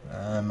Carlin,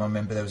 I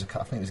remember there was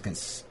I think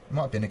it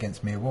might have been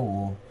against Millwall,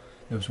 or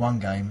there was one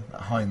game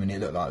at home and it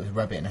looked like it was a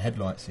rabbit in the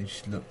headlights. He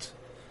just looked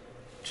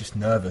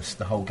nervous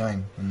the whole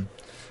game and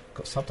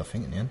got subbed, I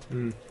think, in the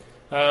end.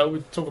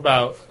 We talk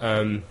about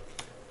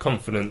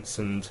confidence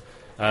and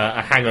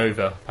a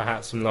hangover,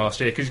 perhaps, from last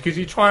year, because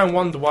you try and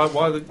wonder why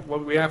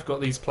we have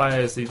got these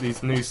players,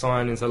 these new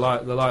signings, the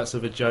likes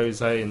of a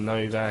Jose and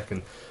Novak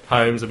and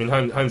Holmes. I mean,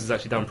 Holmes has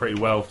actually done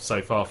pretty well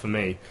so far for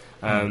me.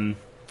 No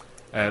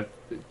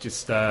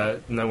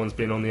one's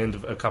been on the end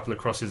of a couple of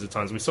crosses at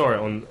times. We saw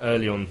it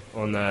early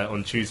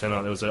on Tuesday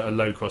night. There was a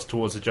low cross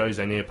towards the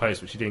Jose near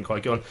post, which he didn't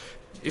quite get on.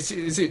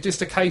 Is it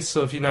just a case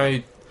of,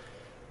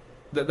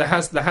 that there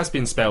has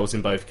been spells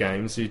in both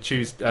games?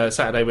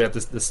 Saturday we had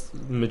the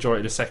majority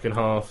of the second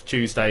half.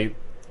 Tuesday,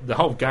 the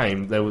whole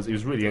game it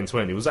was really end to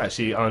end. It was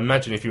actually, I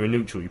imagine if you were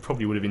neutral, you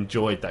probably would have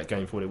enjoyed that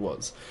game for what it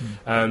was.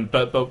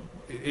 But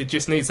it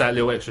just needs that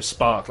little extra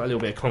spark, that little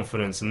bit of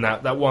confidence, and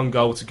that one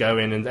goal to go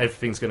in and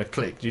everything's going to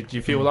click. Do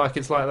you feel like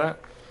it's like that?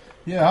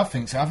 Yeah, I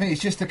think so. I think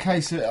it's just a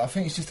case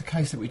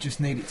that we just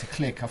need it to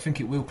click. I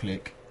think it will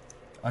click.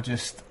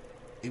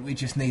 We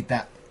just need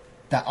that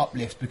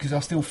uplift, because I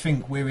still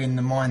think we're in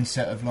the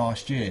mindset of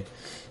last year.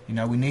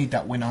 We need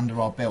that win under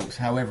our belts,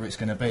 however it's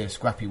going to be, a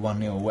scrappy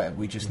 1-0 or whatever.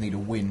 We just need a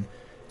win,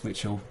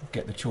 which will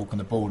get the chalk on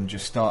the board and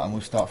just start, and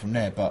we'll start from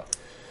there. But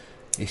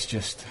it's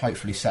just,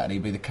 hopefully Saturday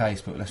will be the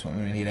case, but that's what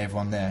we need,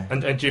 everyone there.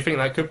 And do you think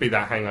that could be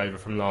that hangover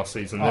from last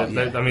season? Oh,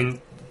 yeah. I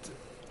mean,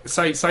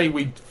 say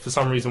we for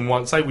some reason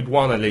we'd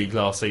won a league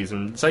last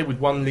season, say we'd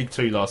won League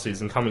 2 last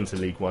season, come into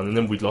League 1, and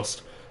then we'd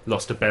lost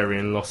to Bury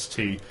and lost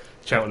to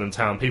Cheltenham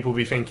Town. People will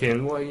be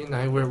thinking, well,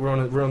 we're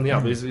on the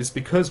up. It's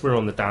because we're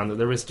on the down that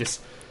there is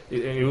just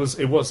it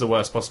was the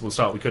worst possible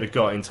start we could have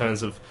got in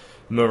terms of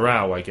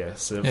morale, I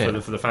guess, for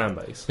the fan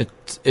base.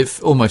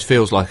 It almost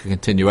feels like a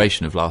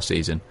continuation of last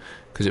season,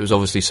 because it was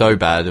obviously so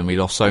bad and we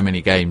lost so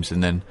many games,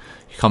 and then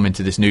you come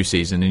into this new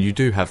season and you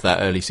do have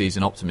that early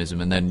season optimism,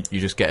 and then you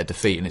just get a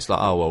defeat and it's like,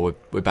 oh well,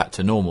 we're back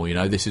to normal.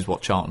 This is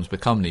what Charlton's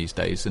become these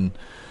days, and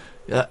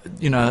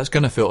that's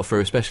going to filter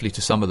through, especially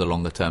to some of the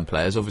longer term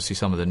players. Obviously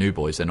some of the new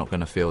boys, they're not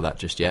going to feel that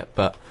just yet,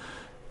 but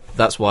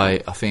that's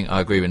why I think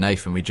I agree with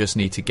Nathan. We just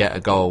need to get a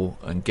goal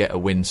and get a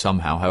win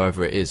somehow,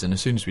 however it is, and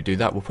as soon as we do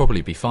that, we'll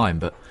probably be fine.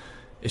 But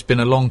it's been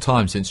a long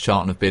time since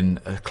Charlton have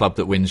been a club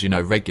that wins,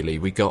 regularly.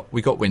 We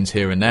got wins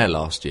here and there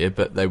last year,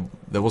 but there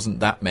wasn't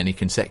that many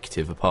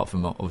consecutive, apart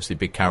from obviously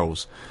Big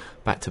Carroll's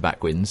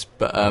back-to-back wins.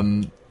 But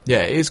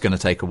it is going to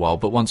take a while.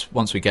 But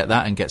once we get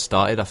that and get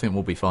started, I think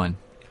we'll be fine.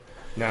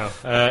 Now,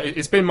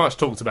 it's been much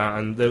talked about,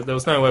 and there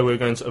was no way we were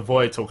going to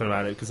avoid talking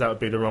about it, because that would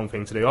be the wrong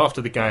thing to do.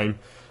 After the game,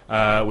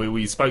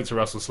 we spoke to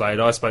Russell Slade,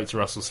 I spoke to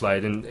Russell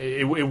Slade, and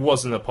it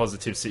wasn't a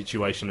positive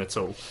situation at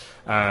all.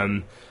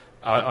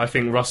 I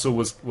think Russell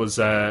was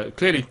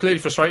clearly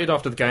frustrated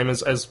after the game,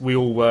 as we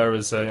all were,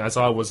 as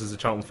I was as a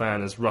Charlton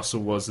fan, as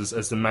Russell was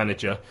as the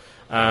manager.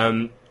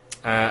 And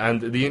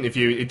the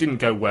interview, it didn't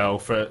go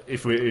well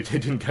it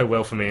didn't go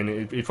well for me, and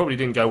it probably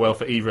didn't go well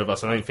for either of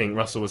us. I don't think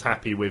Russell was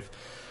happy with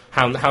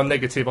how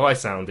negative I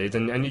sounded,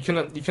 and you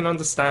can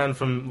understand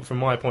from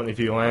my point of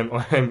view. I'm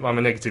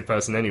a negative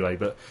person anyway,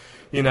 but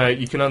you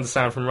can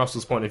understand from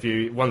Russell's point of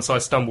view. Once I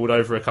stumbled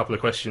over a couple of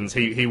questions,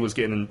 he was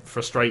getting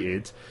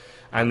frustrated,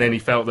 and then he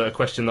felt that a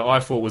question that I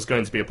thought was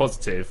going to be a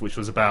positive, which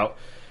was about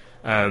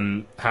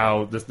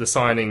how the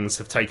signings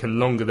have taken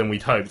longer than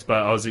we'd hoped.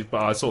 But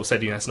I sort of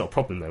said, that's not a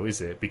problem though,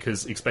 is it?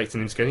 Because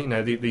expecting him to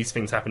go, these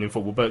things happen in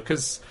football. But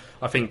because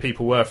I think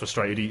people were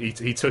frustrated,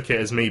 he took it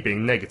as me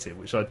being negative,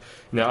 which I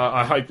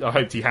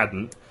hoped he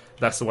hadn't.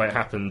 That's the way it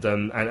happened,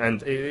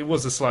 and it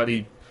was a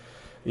slightly,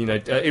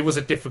 it was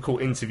a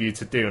difficult interview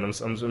to do, and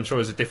I'm sure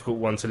it was a difficult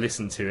one to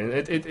listen to,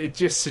 and it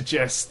just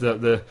suggests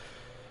that the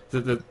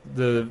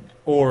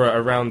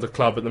aura around the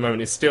club at the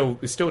moment is still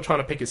trying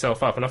to pick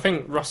itself up. And I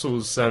think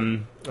Russell's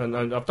and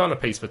I've done a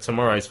piece for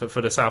tomorrow's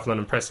for the South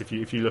London Press, if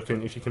you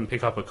can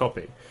pick up a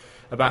copy,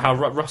 about how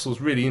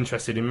Russell's really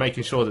interested in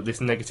making sure that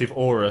this negative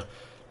aura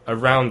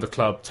around the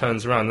club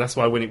turns around. And that's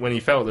why when he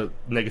felt that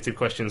negative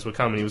questions were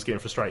coming, he was getting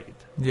frustrated.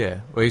 Yeah,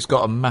 well, he's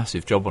got a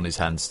massive job on his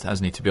hands,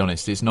 hasn't he? To be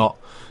honest, he's not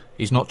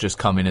just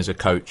coming as a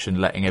coach and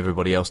letting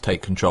everybody else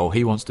take control.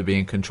 He wants to be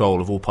in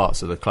control of all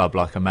parts of the club,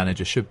 like a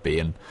manager should be,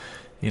 and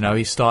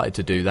he's started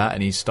to do that,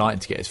 and he's starting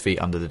to get his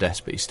feet under the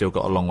desk, but he's still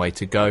got a long way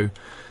to go.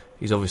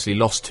 He's obviously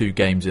lost 2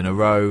 games in a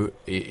row.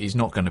 He's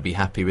not going to be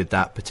happy with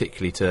that,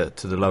 particularly to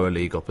the lower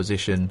league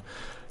opposition.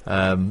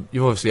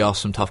 You've obviously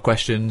asked some tough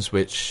questions,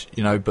 but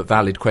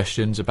valid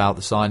questions about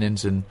the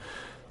signings, and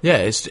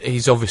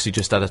he's obviously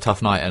just had a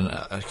tough night,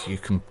 and you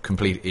can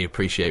completely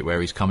appreciate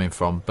where he's coming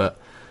from. But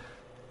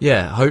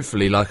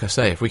hopefully, like I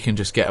say, if we can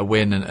just get a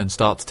win and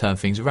start to turn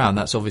things around,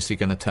 that's obviously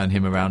going to turn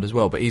him around as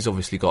well. But he's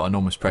obviously got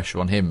enormous pressure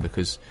on him,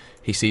 because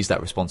he sees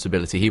that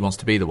responsibility. He wants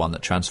to be the one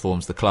that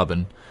transforms the club,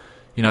 and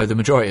you know, the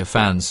majority of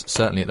fans,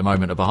 certainly at the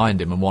moment, are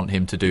behind him and want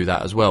him to do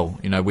that as well.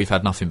 You know, we've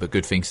had nothing but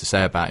good things to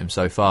say about him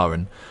so far,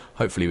 and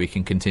hopefully we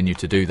can continue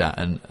to do that,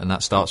 and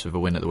that starts with a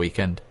win at the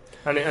weekend.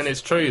 And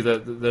it's true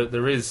that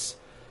there is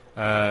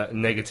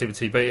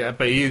negativity,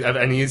 but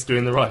he is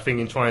doing the right thing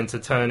in trying to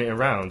turn it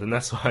around, and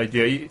that's why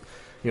you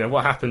know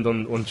what happened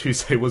on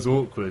Tuesday was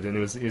awkward, and it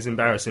was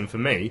embarrassing for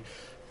me.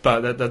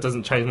 But that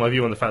doesn't change my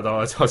view on the fact that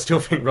I still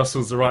think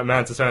Russell's the right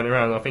man to turn it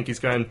around. I think he's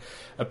going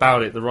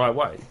about it the right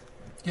way.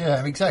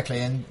 Yeah, exactly.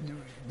 And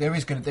there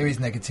is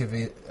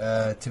negativity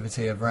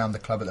around the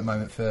club at the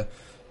moment for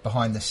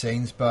behind the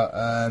scenes. But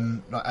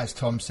like as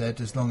Tom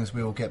said, as long as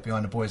we all get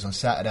behind the boys on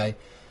Saturday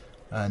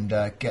and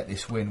get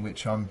this win,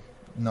 which I'm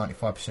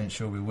 95%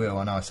 sure we will.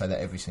 I know I say that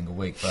every single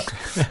week, but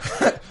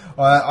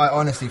I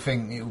honestly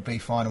think it will be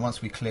fine. And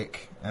once we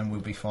click, and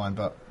we'll be fine.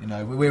 But you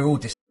know, we're all.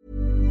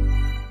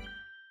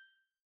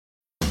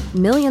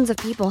 Millions of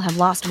people have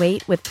lost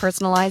weight with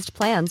personalized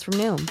plans from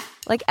Noom.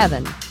 Like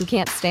Evan, who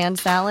can't stand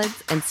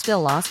salads and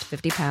still lost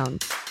 50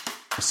 pounds.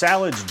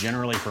 Salads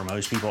generally for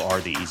most people are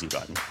the easy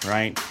button,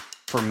 right?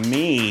 For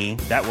me,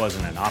 that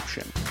wasn't an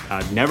option.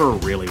 I never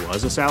really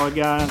was a salad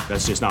guy.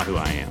 That's just not who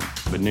I am.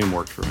 But Noom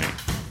worked for me.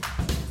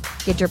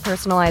 Get your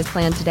personalized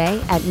plan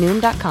today at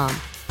Noom.com.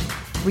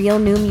 Real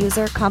Noom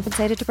user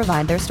compensated to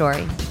provide their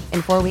story.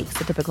 In 4 weeks,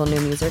 the typical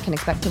Noom user can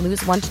expect to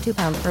lose 1 to 2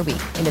 pounds per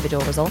week.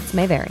 Individual results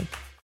may vary.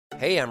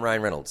 Hey, I'm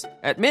Ryan Reynolds.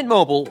 At Mint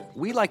Mobile,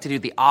 we like to do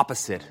the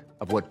opposite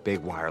of what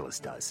Big Wireless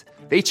does.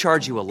 They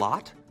charge you a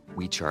lot,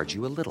 we charge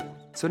you a little.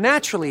 So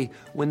naturally,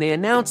 when they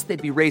announced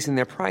they'd be raising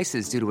their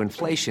prices due to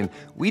inflation,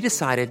 we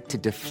decided to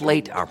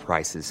deflate our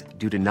prices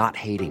due to not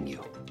hating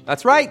you.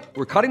 That's right.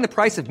 We're cutting the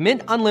price of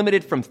Mint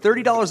Unlimited from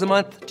 $30 a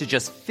month to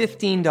just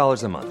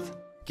 $15 a month.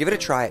 Give it a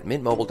try at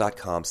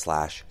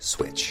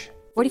mintmobile.com/switch.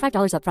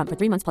 $45 up front for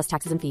 3 months plus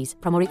taxes and fees.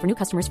 Promo rate for new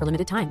customers for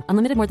limited time.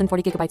 Unlimited more than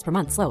 40 gigabytes per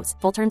month. Slows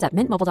full terms at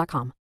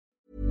mintmobile.com.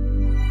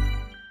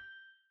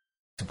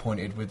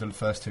 Disappointed with the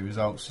first two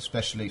results,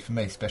 especially for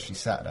me, especially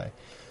Saturday,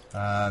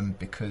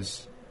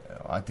 because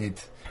I did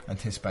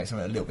anticipate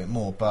something a little bit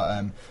more.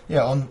 But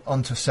yeah,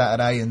 on to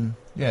Saturday, and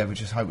yeah, we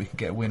just hope we can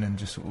get a win and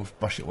just sort of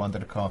brush it under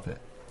the carpet.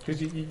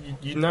 Because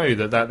you know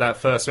that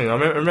first win. I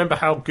remember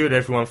how good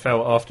everyone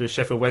felt after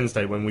Sheffield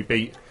Wednesday when we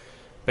beat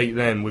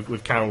them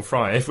with Carroll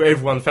Fry.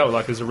 Everyone felt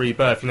like it was a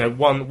rebirth. You know,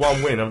 one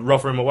win,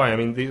 Rotherham away. I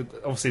mean,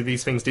 obviously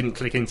these things didn't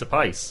click into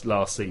place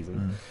last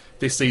season.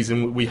 This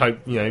season, we hope,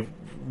 you know,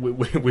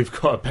 we've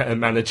got a better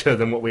manager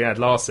than what we had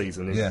last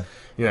season. Yeah.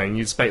 You know, and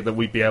you expect that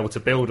we'd be able to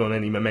build on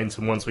any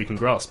momentum once we can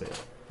grasp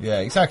it. Yeah,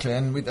 exactly,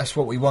 and that's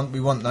what we want. We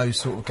want those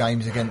sort of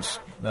games against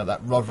that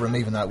Rotherham,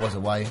 even though it was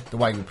away. The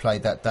way we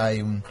played that day,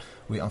 and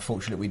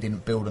unfortunately we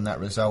didn't build on that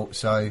result.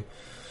 So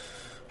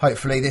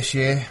hopefully this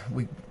year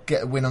we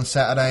get a win on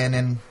Saturday and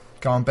then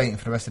go unbeaten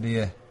for the rest of the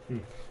year.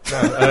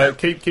 Now,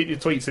 keep your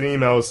tweets and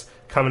emails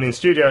coming in.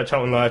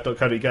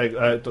 studio@charltonlive.co.uk.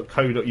 I've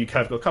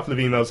got a couple of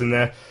emails in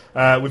there.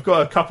 We've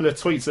got a couple of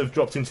tweets that have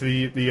dropped into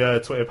the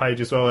Twitter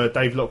page as well.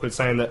 Dave Lockwood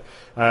saying that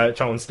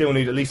Charlton still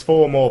need at least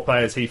 4 more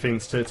players, he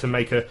thinks, to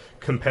make a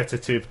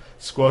competitive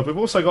squad. We've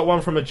also got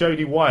one from a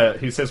Jodie Wyatt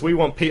who says we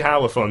want Pete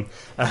Howarth on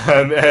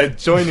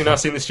joining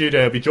us in the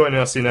studio. He'll be joining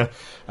us in the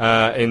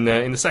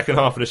second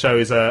half of the show.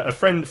 Is a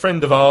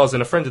friend of ours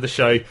and a friend of the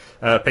show,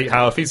 Pete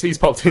Howarth. He's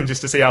popped in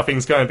just to see how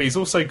things are going, but he's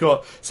also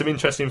got some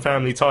interesting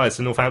family ties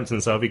to Northampton,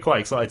 so I'll be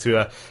quite excited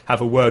to have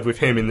a word with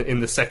him in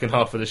the second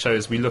half of the show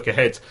as we look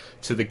ahead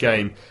to the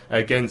game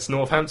against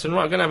Northampton.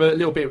 Right, I'm going to have a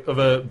little bit of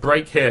a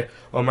break here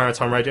on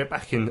Maritime Radio,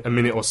 back in a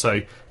minute or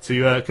so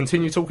to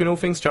continue talking all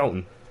things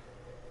Charlton.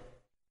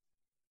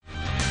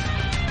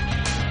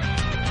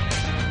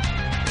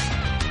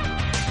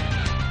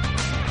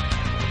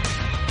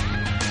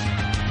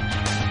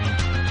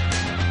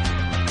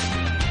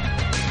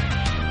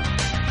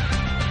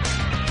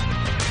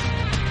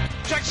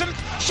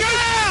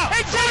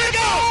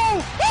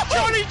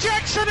 Johnny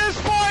Jackson has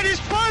fired his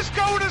first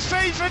goal of the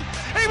season.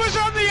 He was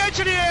on the edge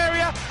of the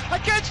area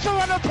against the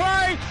runner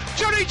play.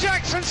 Johnny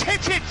Jackson's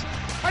hit it,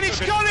 and it's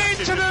gone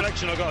into the.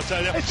 I've got to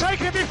tell you. It's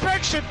taken a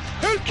deflection.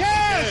 Who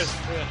cares?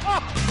 Yes, yeah.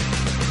 Oh.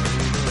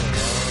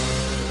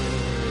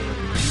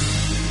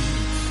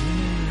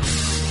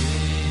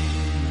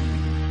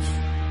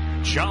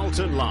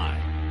 Charlton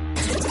Live.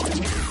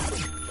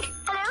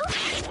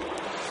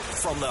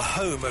 From the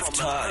home of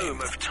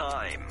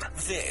time.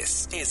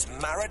 This is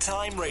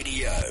Maritime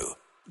Radio,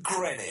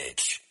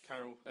 Greenwich.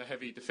 Carol, a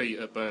heavy defeat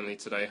at Burnley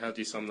today. How do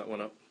you sum that one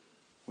up?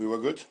 We were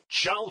good.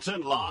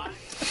 Charlton Live.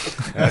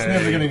 That's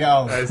never going to get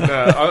old.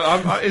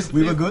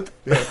 We were good.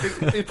 Yeah,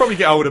 it'd probably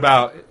get old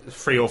about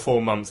 3 or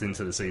 4 months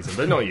into the season,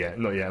 but not yet.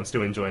 I'm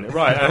still enjoying it.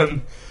 Right.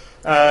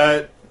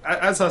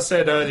 As I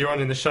said earlier on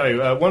in the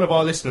show, one of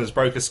our listeners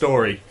broke a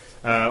story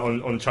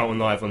on Charlton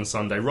Live on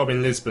Sunday.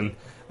 Robin Lisbon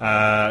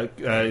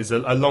is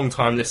a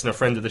long-time listener,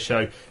 friend of the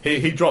show.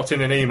 He dropped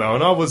in an email,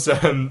 and I was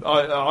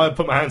I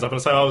put my hands up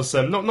and say I was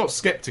not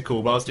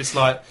sceptical, but I was just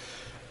like,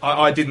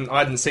 I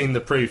hadn't seen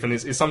the proof, and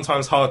it's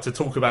sometimes hard to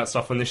talk about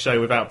stuff on this show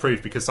without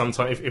proof, because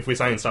sometimes if we're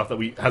saying stuff that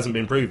hasn't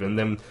been proven,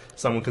 then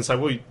someone can say,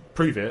 well, you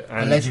prove it.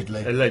 And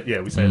allegedly.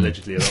 We say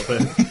allegedly a lot,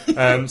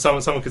 but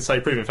someone could say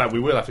prove. In fact, we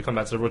will have to come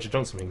back to the Roger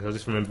Johnson thing, because I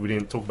just remember we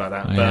didn't talk about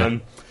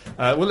that.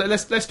 Well,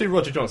 let's do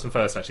Roger Johnson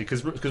first, actually,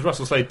 because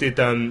Russell Slade did,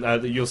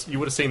 you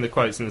would have seen the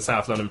quotes in the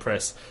South London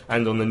Press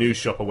and on the News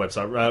Shopper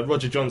website.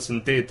 Roger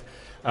Johnson did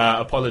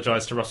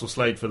apologise to Russell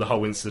Slade for the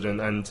whole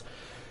incident, and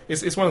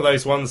it's one of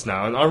those ones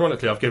now, and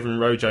ironically I've given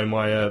Rojo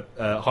my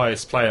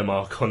highest player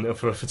mark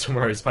for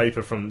tomorrow's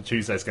paper from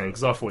Tuesday's game,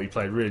 because I thought he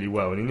played really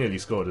well and he nearly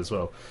scored as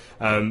well.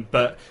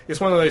 But it's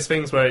one of those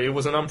things where it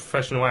was an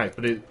unprofessional act,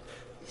 but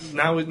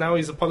now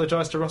he's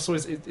apologised to Russell.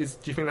 Do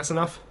you think that's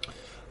enough?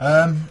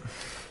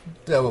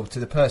 Well, to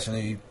the person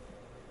who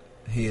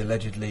he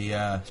allegedly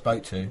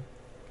spoke to,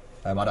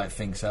 I don't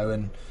think so.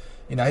 And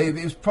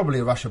it was probably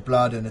a rush of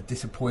blood and a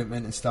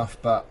disappointment and stuff,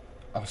 but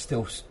I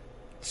still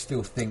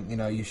think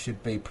you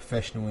should be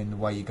professional in the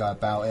way you go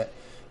about it,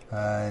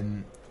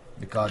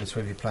 regardless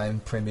whether you're playing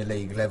Premier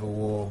League level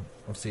or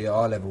obviously at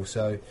our level.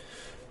 So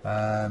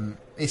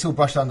it's all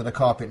brushed under the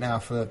carpet now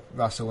for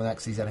Russell, and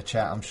actually he's had a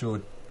chat. I'm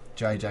sure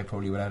JJ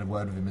probably would have had a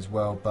word with him as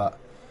well. But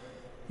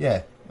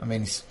yeah, I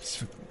mean,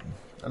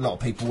 a lot of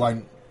people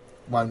won't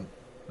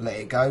let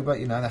it go, but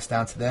that's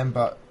down to them.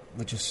 But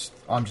I'm just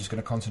going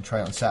to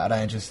concentrate on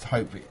Saturday and just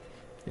hope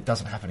it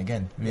doesn't happen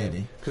again,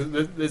 really.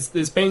 Because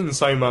there's been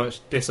so much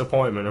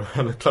disappointment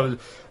around the club.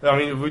 I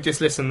mean, we just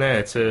listened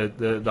there to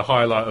the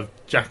highlight of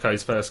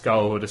Jacko's first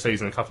goal of the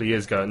season a couple of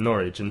years ago at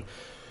Norwich, and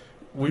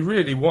we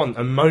really want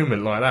a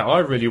moment like that. I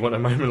really want a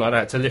moment like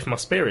that to lift my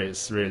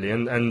spirits, really,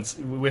 and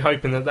we're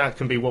hoping that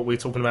can be what we're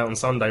talking about on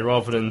Sunday,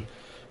 rather than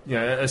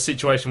a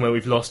situation where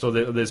we've lost or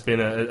there's been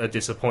a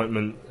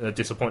disappointing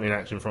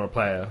action from a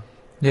player.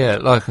 Yeah,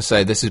 like I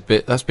say,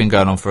 that's been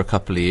going on for a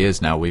couple of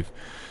years now.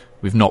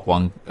 We've not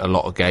won a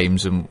lot of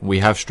games, and we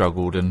have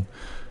struggled. And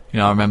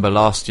I remember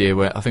last year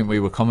where I think we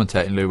were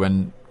commentating, Lou,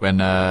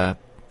 when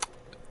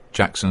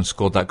Jackson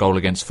scored that goal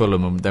against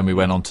Fulham, and then we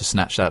went on to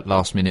snatch that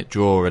last-minute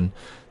draw, and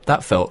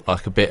that felt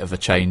like a bit of a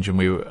change, and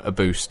we were a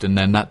boost. And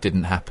then that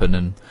didn't happen,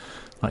 and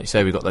like you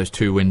say, we got those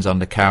 2 wins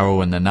under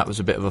Carroll, and then that was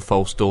a bit of a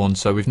false dawn.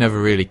 So we've never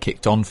really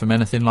kicked on from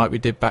anything like we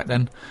did back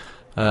then.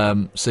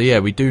 So yeah,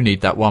 we do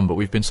need that one, but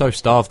we've been so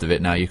starved of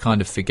it now. You kind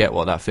of forget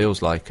what that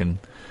feels like, and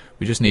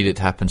we just need it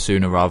to happen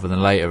sooner rather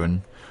than later.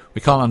 And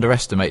we can't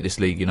underestimate this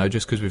league,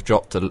 just because we've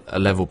dropped a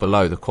level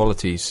below. The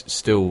quality's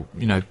still,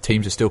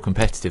 teams are still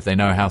competitive. They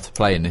know how to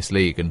play in this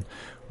league, and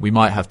we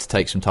might have to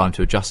take some time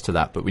to adjust to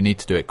that, but we need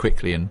to do it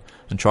quickly and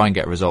try and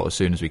get a result as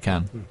soon as we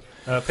can.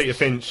 Peter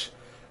Finch,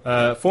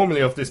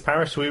 formerly of this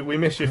parish, we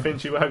miss you,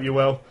 Finch. We hope you're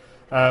well.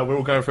 We're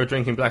all going for a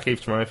drink in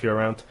Blackheath tomorrow if you're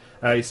around.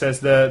 He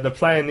says the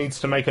player needs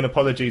to make an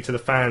apology to the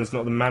fans,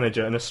 not the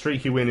manager, and a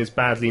streaky win is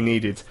badly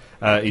needed.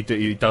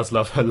 He does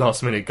love a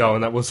last-minute goal,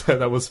 and that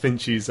was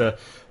Finch's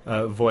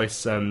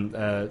voice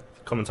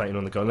commentating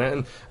on the goal.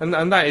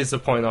 And that is the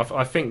point.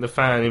 I think the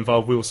fan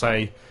involved will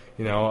say,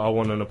 I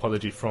want an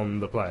apology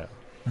from the player.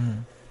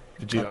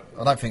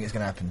 I don't think it's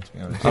going to happen, to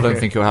be honest. I don't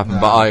think it'll happen,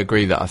 but I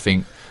agree that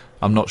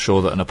I'm not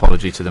sure that an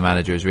apology to the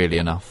manager is really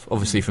enough.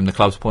 Obviously, from the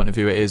club's point of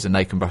view, it is, and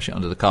they can brush it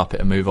under the carpet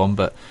and move on.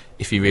 But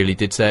if he really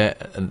did say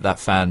it, that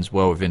fan's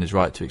well within his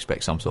right to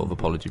expect some sort of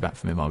apology back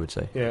from him, I would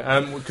say.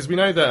 Yeah, because we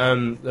know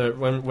that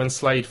when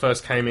Slade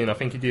first came in, I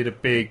think he did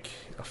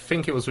I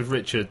think it was with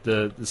Richard,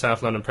 the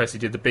South London Press, he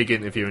did the big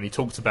interview, and he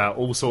talked about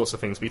all sorts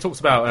of things. But he talked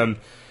about...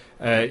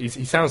 he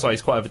sounds like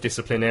he's quite of a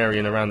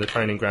disciplinarian around the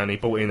training ground. He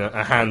brought in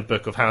a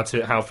handbook of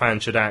how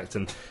fans should act,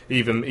 and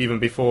even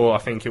before, I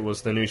think it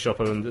was the News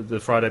Shopper and the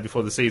Friday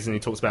before the season, he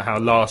talks about how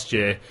last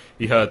year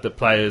he heard that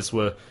players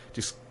were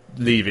just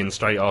leaving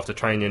straight after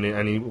training,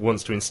 and he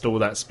wants to install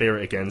that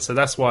spirit again. So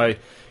that's why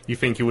you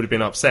think he would have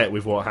been upset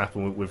with what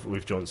happened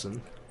with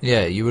Johnson.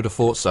 Yeah, you would have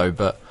thought so,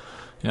 but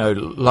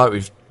like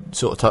we've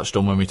sort of touched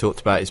on when we talked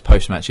about his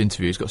post-match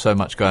interview, he's got so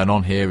much going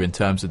on here in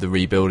terms of the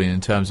rebuilding,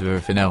 in terms of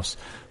everything else.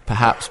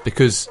 Perhaps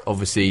because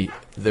obviously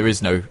there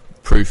is no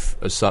proof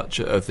as such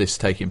of this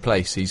taking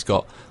place, he's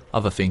got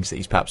other things that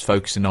he's perhaps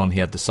focusing on. He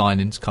had the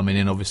signings coming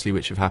in, obviously,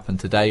 which have happened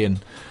today, and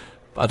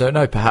I don't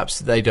know, perhaps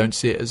they don't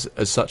see it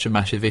as such a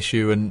massive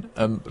issue,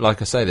 and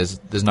like I say,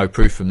 there's no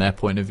proof from their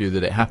point of view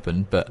that it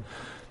happened, but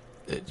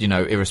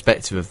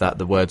irrespective of that,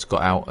 the word's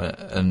got out,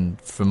 and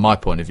from my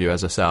point of view,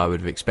 as I say, I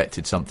would have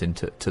expected something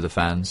to the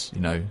fans,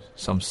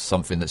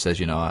 something that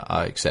says,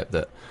 I accept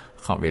that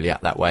I can't really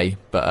act that way,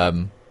 but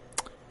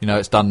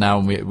it's done now,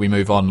 and we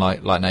move on,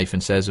 like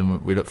Nathan says,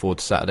 and we look forward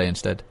to Saturday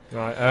instead.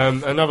 Right.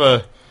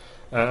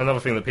 Another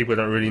thing that people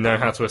don't really know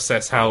how to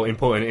assess how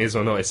important it is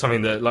or not is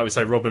something that, like we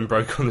say, Robin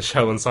broke on the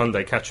show on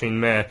Sunday.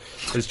 Catherine Mayer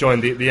has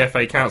joined the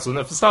FA Council,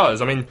 and for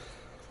starters, I mean,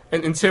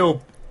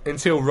 until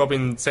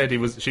Robin said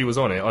she was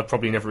on it, I'd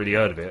probably never really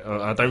heard of it.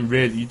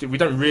 We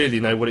don't really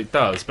know what it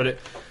does, but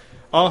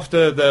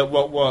after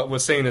what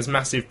was seen as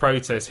massive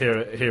protests here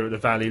at the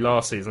Valley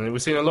last season,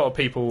 we've seen a lot of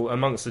people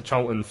amongst the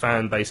Charlton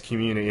fan base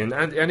community,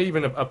 and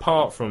even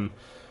apart from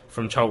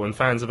from Charlton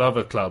fans of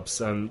other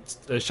clubs,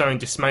 showing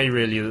dismay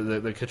really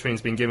that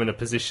Katrine's been given a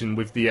position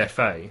with the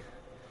FA.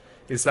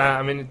 Is that?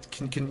 I mean,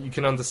 can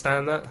you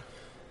understand that?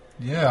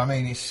 Yeah, I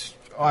mean,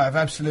 I have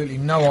absolutely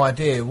no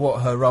idea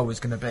what her role is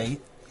going to be,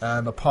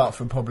 apart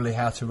from probably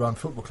how to run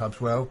football clubs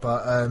well.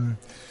 But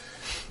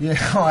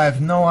yeah, I have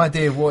no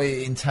idea what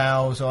it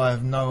entails. I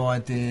have no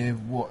idea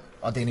what.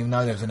 I didn't even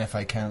know there was an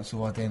FA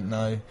Council. I didn't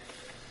know.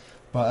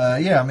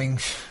 But yeah, I mean,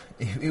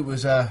 it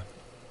was a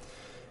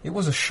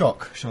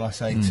shock, shall I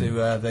say, to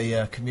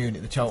the community,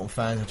 the Charlton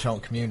fans, the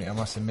Charlton community. I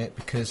must admit,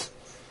 because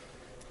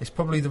it's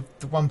probably the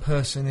one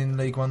person in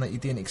League One that you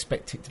didn't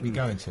expect it to be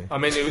going to. I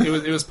mean,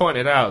 it was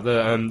pointed out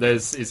that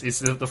it's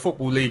the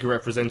Football League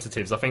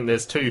representatives. I think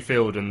there's 2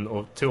 filled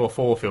or 2 or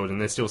 4 filled, and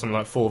there's still something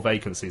like 4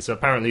 vacancies. So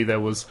apparently there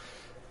was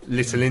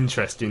little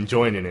interest in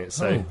joining it.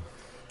 So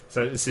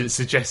it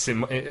suggests I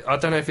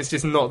don't know if it's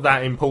just not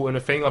that important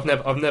a thing. I've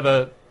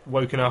never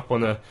woken up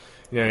on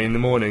in the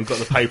morning, got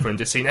the paper and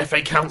just seen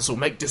FA Council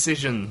make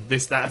decision.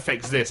 That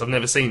affects this. I've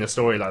never seen a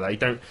story like that.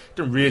 You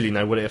don't really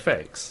know what it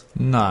affects.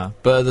 No,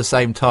 but at the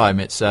same time,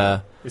 it's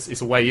a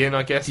way in,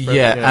 I guess.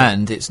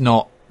 And it's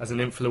not as an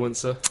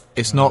influencer.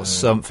 It's not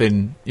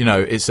something.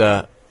 It's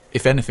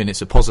if anything,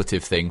 it's a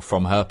positive thing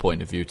from her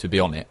point of view to be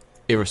on it,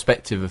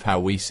 irrespective of how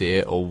we see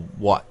it or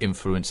what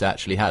influence it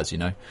actually has.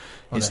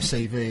 It's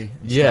CV.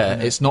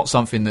 It's not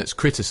something that's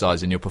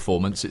criticising your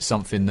performance. It's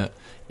something that,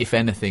 if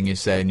anything, is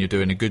saying you're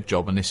doing a good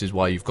job and this is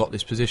why you've got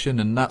this position.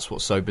 And that's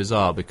what's so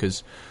bizarre,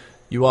 because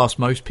you ask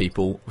most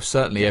people,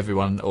 certainly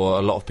everyone or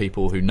a lot of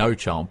people who know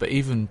Charlton, but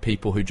even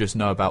people who just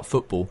know about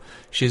football,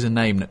 she's a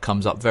name that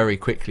comes up very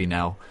quickly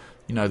now.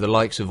 The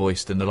likes of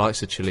Oyston, the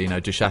likes of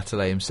Cellino, Du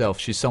Châtelet himself.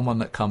 She's someone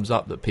that comes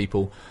up that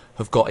people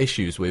have got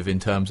issues with in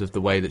terms of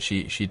the way that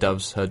she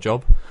does her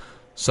job.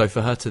 So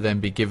for her to then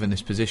be given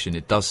this position,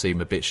 it does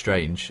seem a bit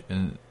strange,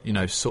 and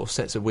sort of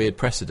sets a weird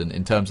precedent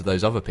in terms of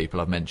those other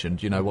people I've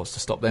mentioned. What's to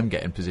stop them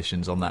getting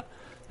positions on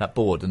that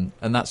board, and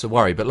that's a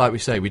worry. But like we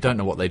say, we don't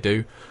know what they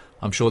do.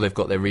 I'm sure they've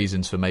got their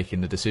reasons for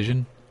making the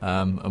decision,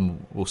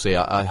 and we'll see.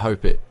 I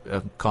hope it.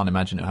 I can't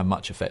imagine it'll have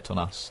much effect on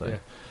us. So.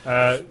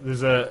 Yeah.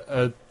 There's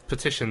a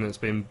petition that's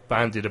been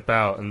bandied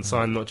about and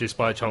signed not just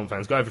by Charlton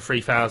fans. Got over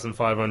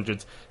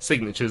 3,500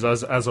 signatures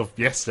as of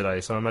yesterday,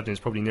 so I imagine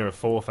it's probably nearer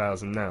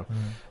 4,000 now.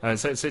 And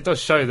so it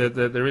does show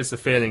that there is the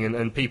feeling,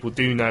 and people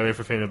do know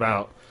everything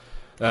about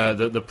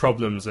the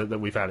problems that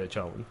we've had at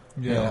Charlton.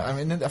 Yeah, I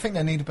mean, I think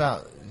they need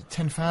about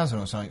 10,000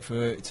 or something for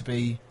it to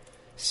be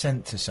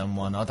sent to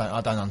someone. I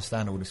don't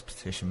understand all this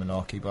petition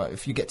malarkey, but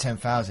if you get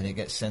 10,000, it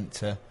gets sent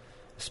to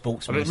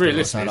sports. I mean,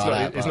 realistically,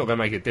 it's not going to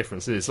make a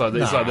difference. It's like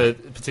the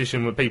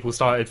petition when people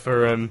started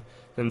for them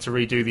to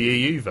redo the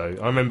EU vote.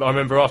 I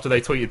remember after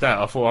they tweeted that,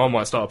 I thought I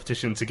might start a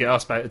petition to get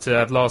us back to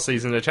have last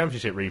season the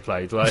Championship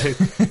replayed.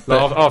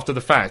 After the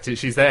fact,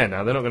 she's there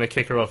now. They're not going to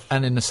kick her off.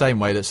 And in the same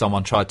way that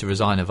someone tried to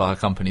resign of our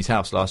company's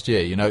house last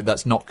year,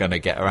 that's not going to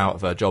get her out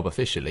of her job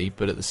officially.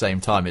 But at the same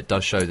time, it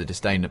does show the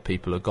disdain that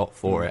people have got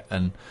for it,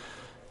 and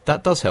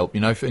that does help.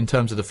 In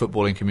terms of the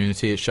footballing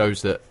community, it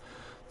shows that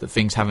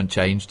things haven't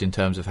changed in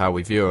terms of how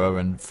we view her,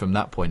 and from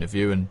that point of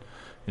view, and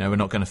we're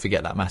not going to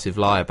forget that massive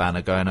liar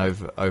banner going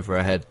over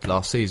her head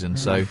last season.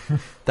 So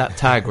that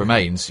tag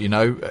remains,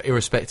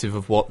 irrespective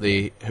of what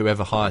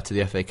whoever hired to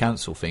the FA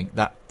Council think.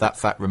 That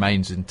fact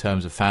remains in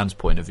terms of fans'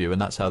 point of view,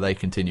 and that's how they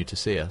continue to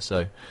see her.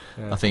 So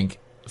I think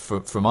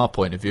from our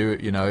point of view,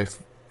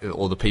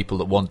 or the people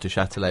that want Du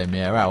Châtelet and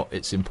Mier out,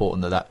 it's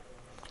important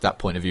that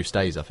point of view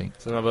stays, I think.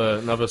 It's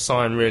another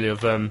sign, really,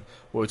 of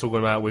what we're talking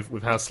about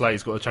with how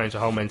Slade's got to change the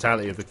whole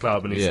mentality of the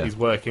club, and he's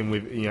working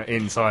with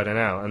inside and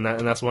out, and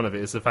that's one of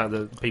it. It's the fact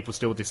that people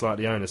still dislike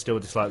the owner, still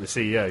dislike the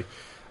CEO,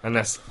 and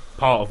that's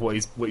part of what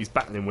he's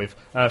battling with.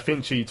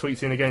 Finchy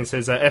tweets in again and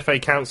says, FA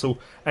Council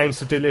aims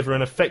to deliver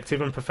an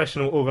effective and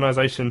professional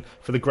organisation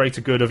for the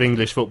greater good of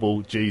English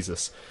football.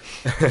 Jesus.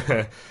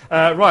 Right,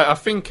 I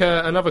think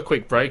another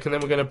quick break, and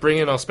then we're going to bring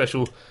in our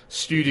special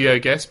studio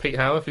guest, Pete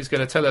Howarth, who's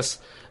going to tell us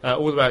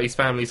all about his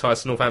family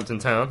ties to Northampton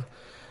Town,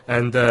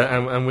 and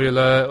we'll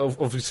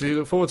obviously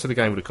look forward to the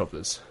game with the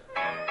Cobblers.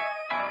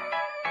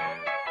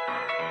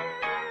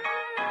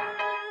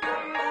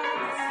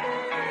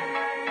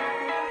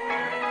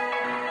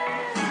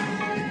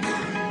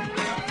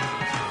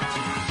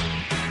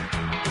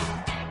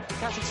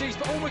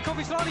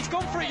 He's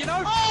gone for it, Oh,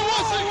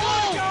 what's a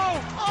goal!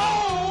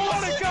 Oh,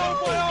 what a goal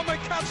by Ahmed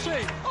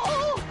Katsi!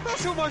 Oh,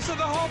 that's almost at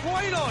the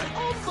halfway line.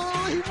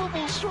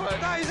 Unbelievable strike.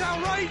 That is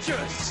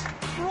outrageous.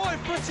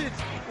 Right-footed.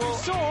 Well,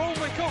 saw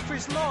Almond off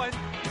his line.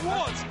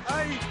 What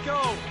a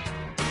goal!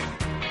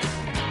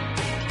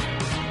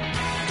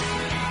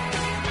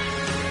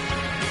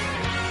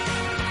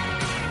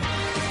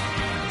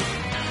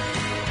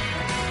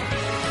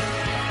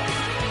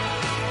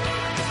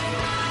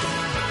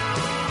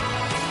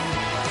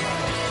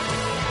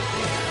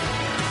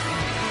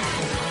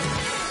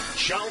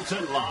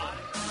 Charlton Live.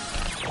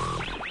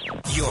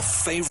 Your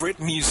favourite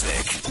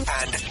music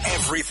and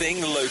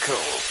everything local.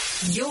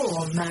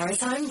 Your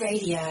Maritime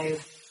Radio.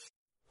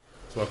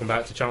 So welcome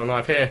back to Cheltenham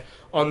Live here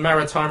on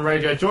Maritime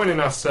Radio. Joining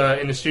us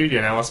in the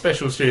studio now, our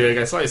special studio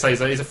guest, like I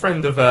say, he's a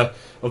friend of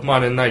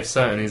mine and Nate's,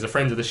 certainly. He's a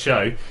friend of the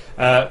show.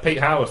 Pete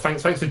Howard,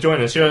 thanks for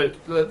joining us.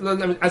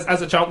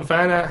 As a Cheltenham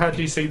fan, how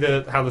do you see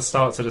how the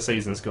start to the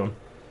season's gone?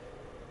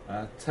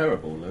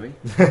 Terrible, Louis.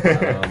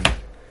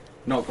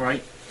 Not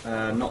great.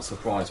 Not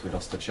surprised we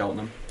lost to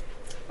Cheltenham.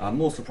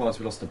 More surprised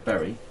we lost to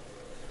Bury.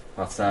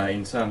 But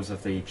in terms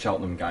of the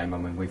Cheltenham game, I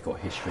mean, we've got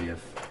history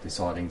of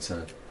deciding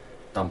to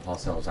dump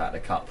ourselves out of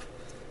the cup.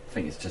 I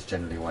think it's just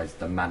generally always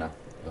the manner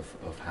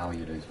of how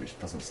you lose, which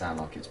doesn't sound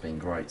like it's been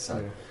great.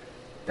 So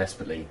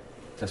desperately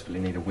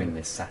need a win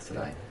this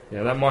Saturday.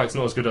 Yeah, that mic's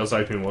not as good as I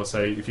was hoping it was.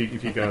 So if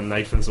you go on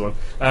Nathan's one,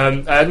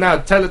 now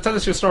tell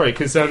us your story,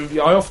 because I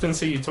often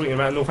see you talking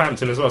about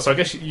Northampton as well. So I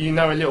guess you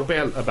know a little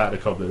bit about the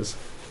Cobblers.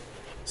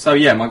 So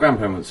yeah, my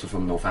grandparents were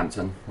from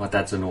Northampton. My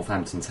dad's a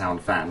Northampton Town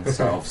fan,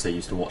 so obviously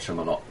used to watch them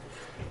a lot.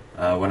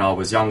 When I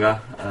was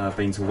younger,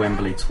 been to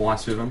Wembley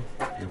twice with them.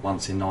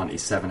 Once in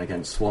 '97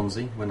 against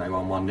Swansea when they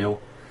won 1-0,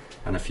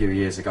 and a few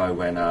years ago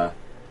when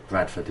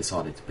Bradford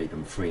decided to beat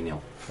them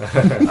 3-0.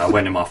 I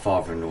went to my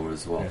father-in-law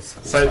as well. Yeah.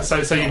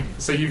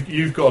 So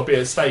you've got a bit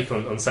at stake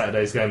on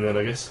Saturday's game then,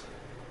 I guess.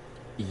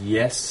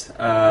 Yes.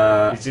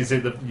 Is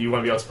it that you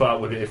won't be able to put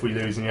up with it if we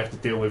lose and you have to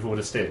deal with all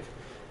the stick?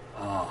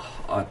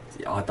 I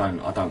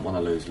don't want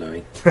to lose,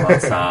 Louis.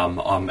 But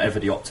I'm ever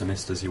the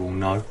optimist, as you all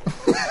know.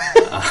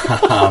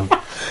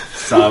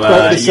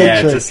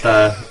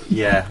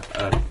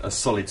 A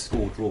solid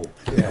score draw.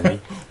 Yeah.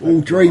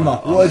 Dreamer.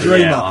 What a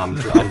dreamer. Yeah, I'm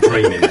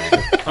dreaming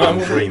there. I'm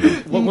dreaming.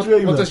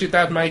 What does your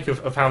dad make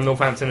of how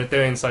Northampton are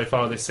doing so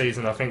far this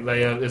season? I think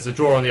there's a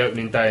draw on the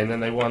opening day, and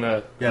then they won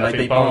they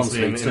beat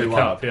Barnsley in the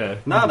Cup. Yeah.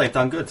 No, they've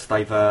done good.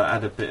 They've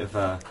had a bit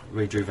of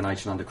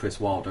rejuvenation under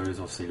Chris Wilder, who's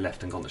obviously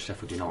left and gone to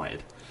Sheffield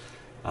United.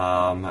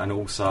 And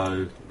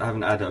also, they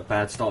haven't had a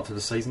bad start to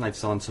the season. They've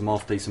signed some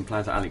half-decent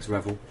players. Alex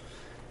Revel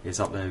is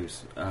up there,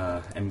 who's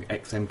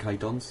ex-MK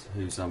Dons,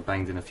 who's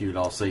banged in a few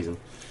last season.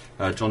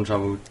 John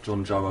Joe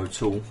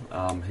O'Toole,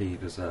 he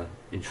was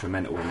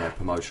instrumental in their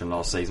promotion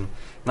last season.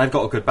 And they've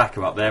got a good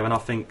backer up there, and I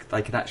think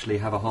they could actually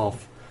have a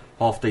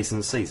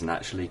half-decent season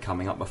actually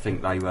coming up. I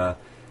think they were,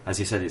 as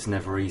you said, it's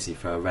never easy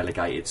for a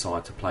relegated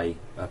side to play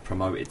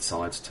promoted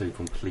sides, two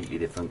completely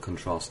different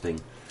contrasting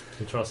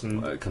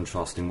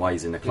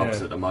ways in the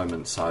clubs at the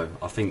moment. So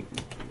I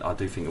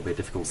do think it'll be a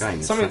difficult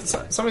game.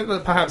 Something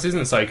that perhaps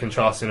isn't so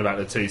contrasting about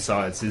the two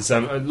sides is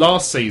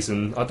last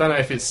season. I don't know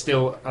if it's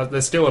still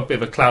there's still a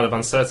bit of a cloud of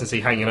uncertainty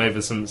hanging over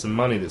some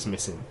money that's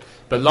missing.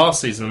 But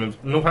last season,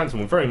 Northampton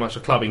were very much a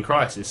club in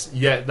crisis.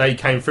 Yet they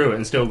came through it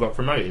and still got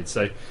promoted.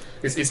 So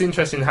it's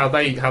interesting how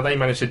they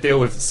managed to deal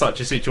with such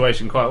a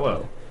situation quite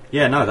well.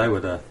 Yeah, no, they were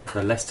the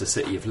Leicester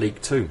City of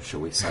League Two, shall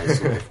we say?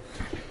 Sort of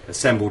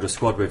assembled a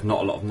squad with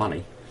not a lot of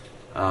money.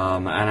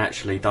 And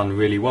actually done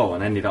really well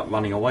and ended up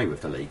running away with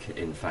the league,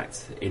 in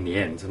fact, in the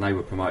end. And they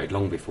were promoted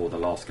long before the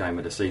last game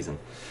of the season.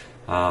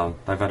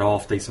 They've had a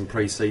half-decent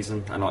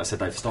pre-season, and like I said,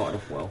 they've started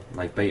off well.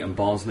 They've beaten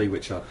Barnsley,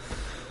 which are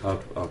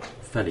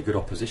fairly good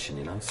opposition,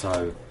 you know.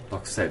 So,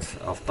 like I said,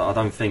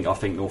 I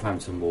think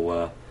Northampton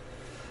will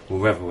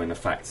revel in the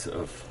fact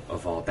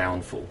of our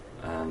downfall,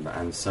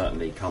 and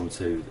certainly come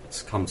to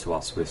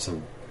us with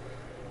some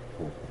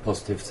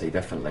positivity,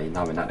 definitely,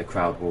 knowing that the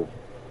crowd will,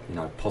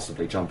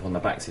 possibly jump on the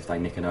backs if they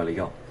nick an early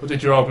goal. What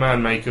did your old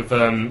man make of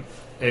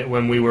it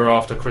when we were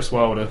after Chris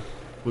Wilder?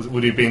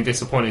 Would he have been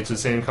disappointed to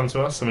see him come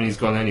to us? I mean, he's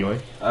gone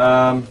anyway.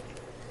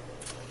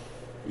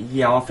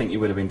 Yeah, I think he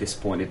would have been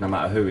disappointed no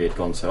matter who he had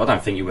gone to. I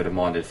don't think he would have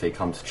minded if he'd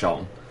come to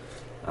Charlton.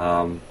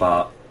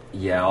 But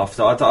yeah, they've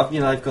got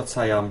I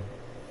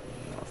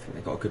think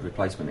they've got a good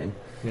replacement in.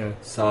 Yeah.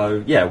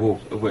 So yeah, we'll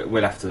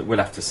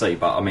have to see.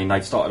 But I mean,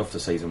 they've started off the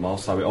season well,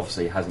 so it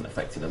obviously hasn't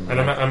affected them. And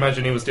I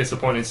imagine he was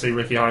disappointed to see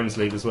Ricky Holmes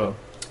leave as well.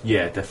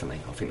 Yeah, definitely.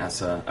 I think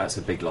that's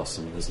a big loss.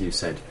 And as you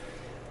said,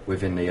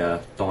 within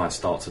the dire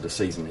start to the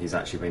season, he's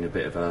actually been a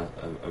bit of a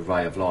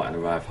ray of light and a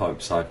ray of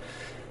hope. So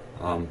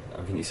I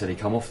think he said he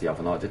come off the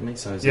other night, didn't he?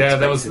 So yeah,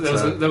 there was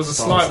a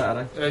slight.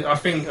 I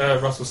think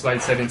Russell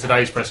Slade said in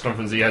today's press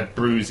conference he had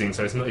bruising,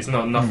 so it's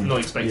not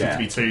expected to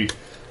be too.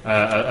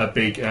 A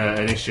big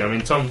an issue. I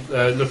mean, Tom,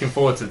 looking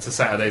forward to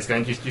Saturday's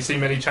game. Do you see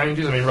many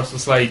changes? I mean, Russell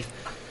Slade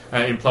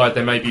implied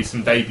there may be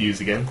some debuts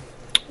again.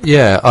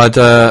 Yeah,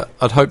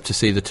 I'd hope to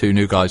see the two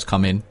new guys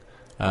come in,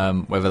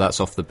 whether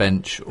that's off the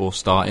bench or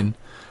starting.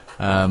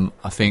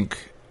 I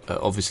think,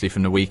 obviously,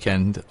 from the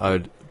weekend, I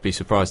would be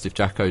surprised if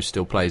Jacko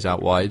still plays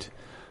out wide.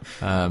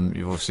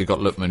 You've obviously got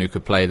Lookman who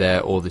could play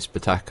there, or this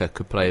Pataka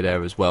could play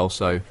there as well.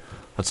 So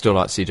I'd still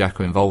like to see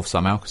Jacko involved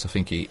somehow, because I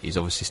think he's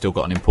obviously still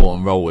got an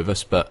important role with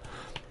us, but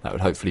that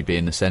would hopefully be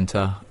in the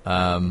centre.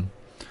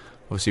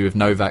 Obviously with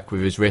Novak with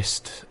his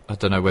wrist, I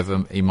don't know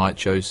whether he might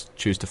choose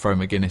to throw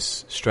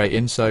McGuinness straight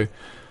in. So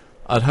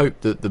I'd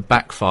hope that the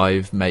back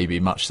five may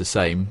be much the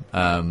same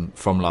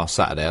from last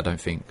Saturday. I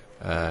don't think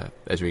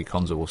Ezri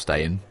Konsa will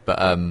stay in. But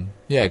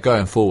yeah,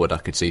 going forward I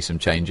could see some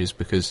changes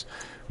because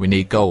we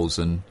need goals,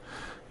 and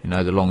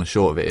the long and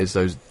short of it is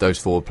those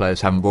forward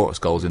players haven't brought us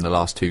goals in the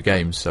last 2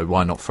 games, so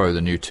why not throw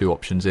the new 2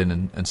 options in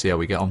and see how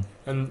we get on?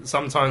 And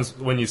sometimes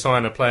when you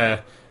sign a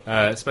player,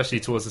 especially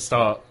towards the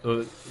start,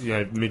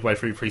 midway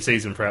through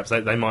pre-season, perhaps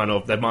they might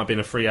have been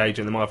a free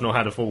agent, they might have not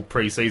had a full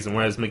pre-season,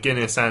 whereas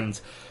McGuinness and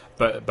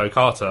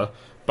Bokata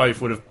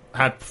both would have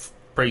had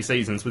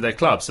pre-seasons with their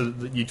clubs, so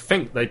you'd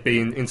think they'd be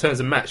in terms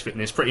of match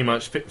fitness pretty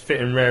much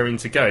fit and raring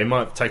to go. It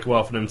might take a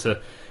while for them to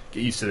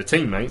get used to the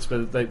teammates,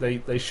 but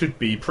they should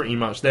be pretty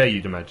much there,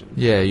 you'd imagine.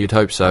 Yeah, you'd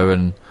hope so,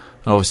 and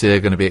obviously they're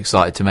going to be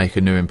excited to make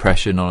a new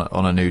impression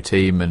on a new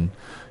team, and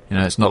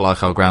it's not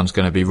like our ground's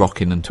going to be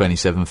rocking and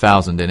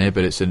 27,000 in here,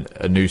 but it's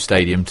a new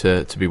stadium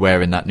to be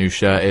wearing that new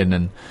shirt in,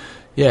 and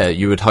yeah,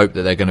 you would hope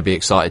that they're going to be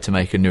excited to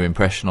make a new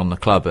impression on the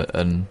club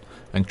and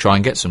try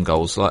and get some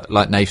goals.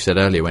 Like Nath said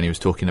earlier when he was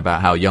talking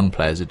about how young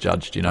players are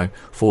judged,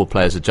 forward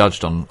players are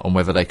judged on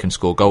whether they can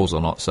score goals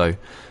or not, so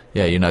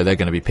yeah, they're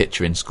going to be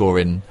picturing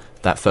scoring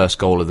that first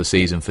goal of the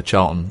season for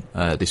Charlton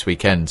this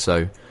weekend.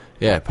 So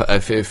yeah,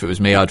 if it was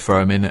me, I'd throw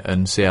them in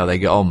and see how they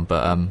get on.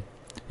 But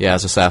yeah,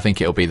 as I say, I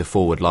think it'll be the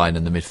forward line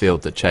and the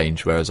midfield that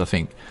change, whereas I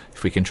think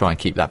if we can try and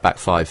keep that back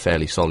 5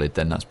 fairly solid,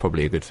 then that's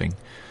probably a good thing.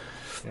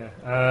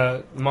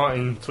 Yeah.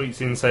 Martin tweets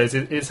in, says,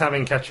 is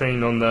having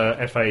Katrine on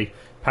the FA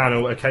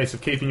panel a case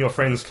of keeping your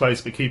friends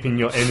close but keeping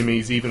your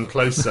enemies even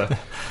closer?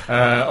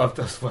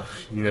 Well,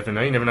 you never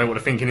know what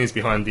the thinking is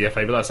behind the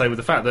FA, but like I say, with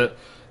the fact that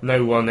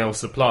no one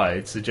else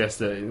applied suggests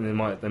that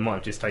they might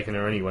have just taken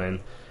her anyway, and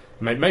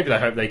maybe they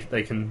hope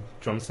they can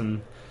drum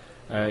some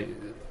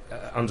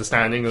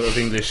understanding of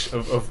English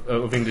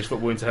of English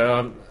football into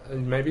her.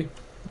 Maybe.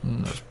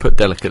 Put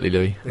delicately,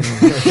 Louis.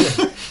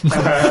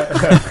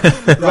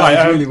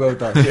 Right, really well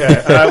done.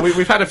 Yeah,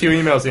 we've had a few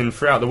emails in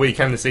throughout the week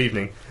and this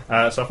evening, so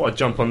I thought I'd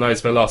jump on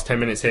those for the last 10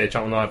 minutes here,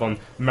 Charlton Live on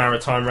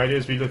Maritime Radio.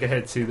 As we look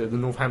ahead to the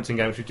Northampton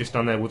game, which we've just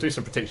done there, we'll do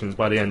some predictions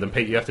by the end. And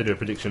Pete, you have to do a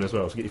prediction as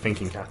well, so get your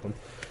thinking cap on.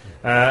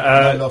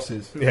 No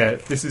losses. Yeah,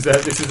 this is a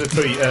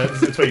tweet.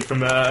 This is a tweet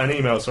from an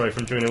email. Sorry,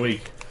 from during the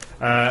week.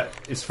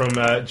 It's from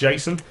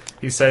Jason.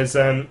 He says,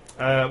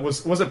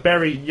 was at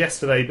Bury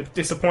yesterday, but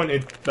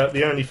disappointed that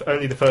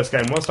only the first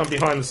game. Whilst I'm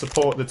behind the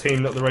support of the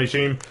team, not the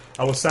regime,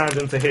 I was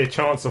saddened to hear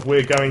chants of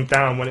we're going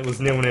down when it was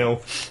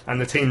 0-0 and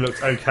the team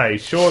looked okay.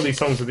 Surely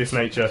songs of this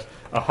nature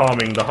are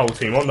harming the whole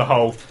team. On the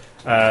whole,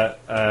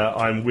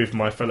 I'm with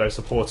my fellow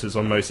supporters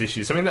on most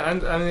issues. I mean,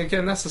 and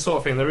again, that's the sort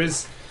of thing. There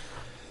is...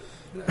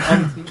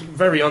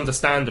 very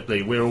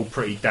understandably, we're all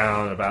pretty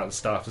down about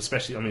stuff,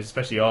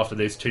 especially after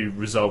these 2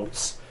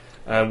 results.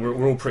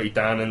 We're all pretty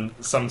down, and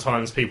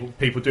sometimes people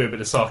do a bit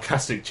of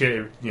sarcastic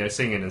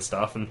singing and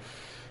stuff. And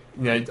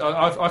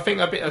I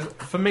think a bit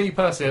for me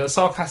personally, a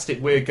sarcastic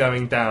 "we're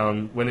going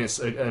down" when it's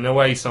an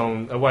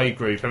away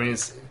group. I mean,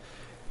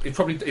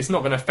 it's not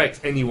going to affect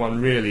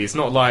anyone really. It's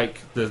not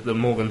like the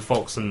Morgan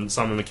Fox and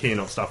Simon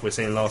McKeon stuff we're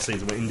seeing last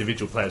season, where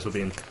individual players were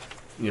being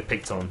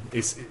picked on.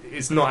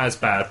 It's not as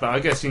bad, but I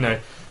guess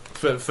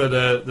for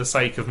the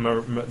sake of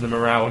the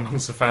morale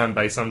amongst the fan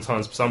base,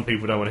 sometimes some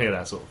people don't want to hear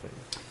that sort of thing.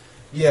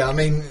 Yeah, I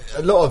mean,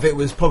 a lot of it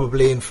was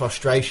probably in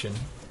frustration,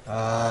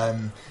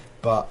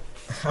 but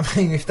I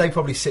mean, if they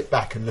probably sit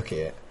back and look at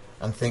it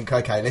and think,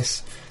 okay,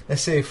 let's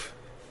see if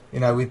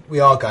we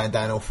are going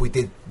down, or if we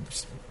did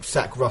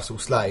sack Russell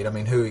Slade, I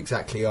mean, who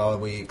exactly are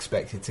we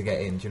expected to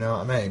get in? Do you know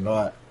what I mean?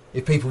 Like,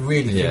 if people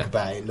really think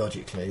about it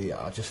logically,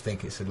 I just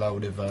think it's a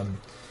load of a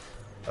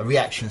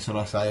reaction, shall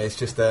I say. It's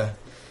just a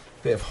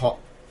bit of hot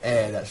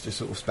air that's just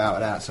sort of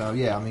spouted out. So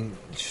yeah, I mean,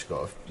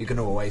 you're going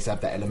to always have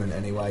that element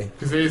anyway.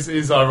 Because it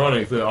is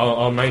ironic that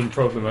our main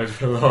problem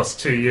over the last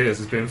 2 years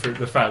has been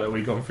the fact that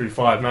we've gone through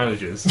 5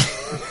 managers,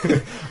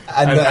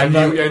 and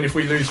if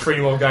we lose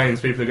 3 more games,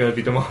 people are going to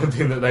be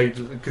demanding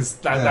that because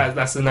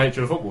that's the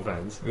nature of football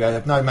fans. We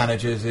have no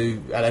managers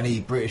who had any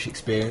British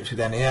experience with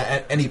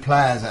any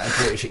players that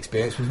had British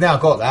experience. We've now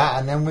got that,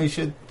 and then we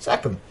should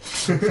sack them.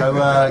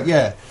 So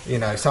yeah,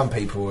 some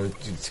people are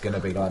just going to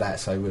be like that,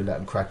 so we'll let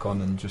them crack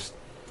on and just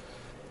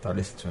don't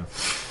listen to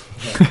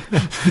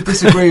him.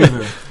 Disagree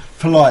with him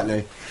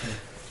politely.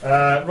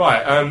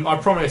 Right, I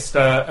promised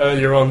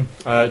earlier on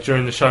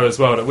during the show as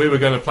well that we were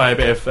going to play a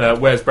bit of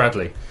Where's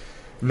Bradley.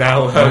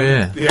 Now,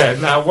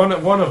 now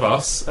one of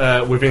us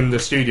within the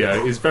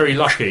studio is very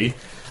lucky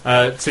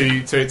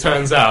to it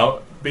turns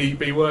out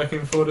be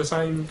working for the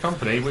same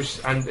company,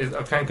 and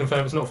I can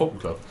confirm it's not a football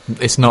club.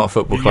 It's not a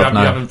football club. You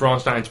haven't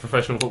branched out into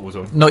professional football,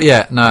 Tom? Not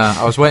yet. No,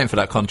 I was waiting for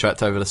that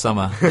contract over the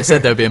summer. They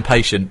said they were being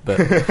patient,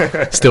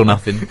 but still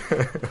nothing.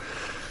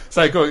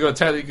 So go on,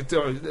 tell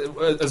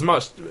as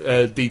much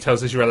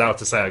details as you're allowed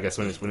to say, I guess,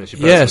 when it's your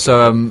first. Yeah.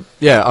 So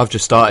I've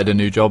just started a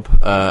new job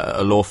at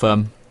a law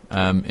firm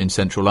in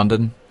central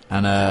London,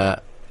 and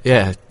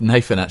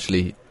Nathan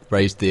actually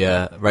raised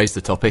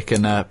the topic,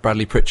 and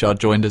Bradley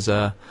Pritchard joined as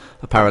a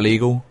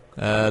paralegal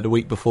the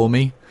week before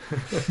me.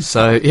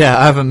 So yeah,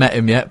 I haven't met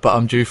him yet, but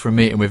I'm due for a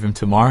meeting with him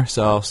tomorrow,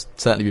 so I'll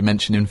certainly be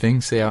mentioning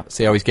things, see how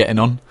he's getting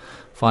on.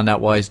 find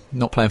out why he's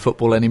not playing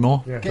football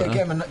anymore. Yeah.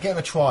 Get him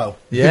a trial.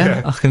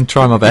 Yeah, I can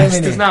try my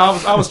best. Because now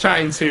I was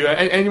chatting to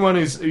anyone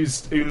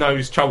who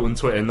knows Charlton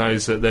Twitter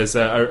knows that there's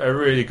a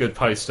really good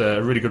poster,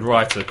 a really good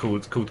writer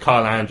called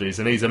Kyle Andrews,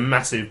 and he's a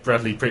massive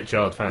Bradley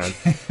Pritchard fan.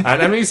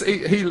 And I mean,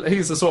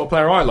 he's the sort of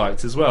player I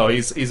liked as well.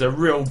 He's a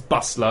real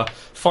bustler,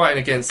 fighting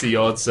against the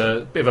odds.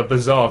 A bit of a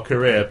bizarre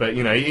career, but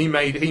you know he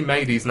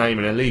made his name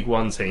in a League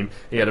One team.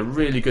 He had a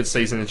really good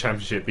season in the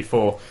Championship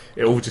before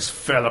it all just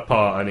fell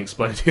apart and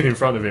exploded in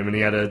front of him, and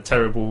he had a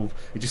terrible.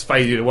 He just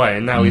faded away,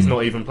 and now he's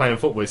not even playing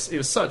football. It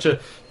was such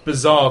a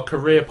bizarre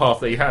career path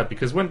that he had,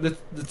 because when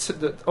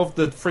of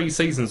the 3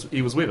 seasons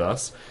he was with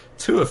us,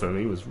 2 of them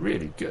he was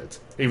really good.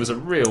 He was a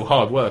real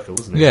hard worker,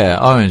 wasn't he? Yeah,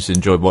 I always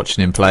enjoyed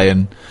watching him play,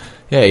 and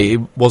yeah, he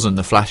wasn't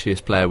the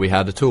flashiest player we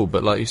had at all,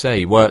 but like you say,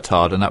 he worked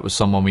hard, and that was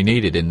someone we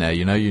needed in there.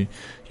 You know, you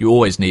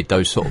always need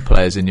those sort of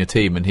players in your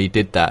team, and he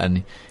did that,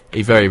 and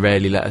he very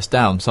rarely let us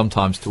down.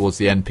 Sometimes towards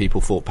the end people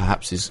thought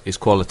perhaps his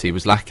quality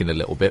was lacking a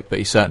little bit, but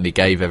he certainly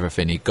gave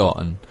everything he got,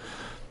 and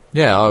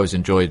yeah, I always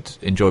enjoyed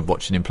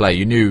watching him play.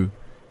 You knew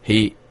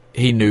he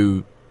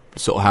knew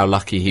sort of how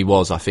lucky he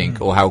was, I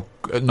think, or how,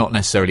 not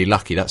necessarily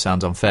lucky, that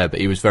sounds unfair, but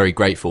he was very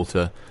grateful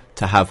to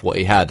have what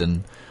he had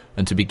and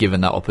to be given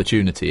that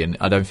opportunity, and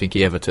I don't think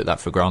he ever took that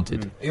for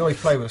granted. He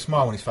always played with a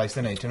smile on his face,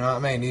 didn't he? Do you know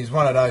what I mean? He was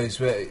one of those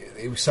where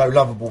he was so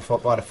lovable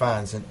by the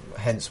fans, and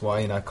hence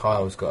why, you know,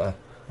 Kyle's got an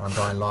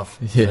undying love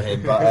for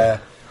him.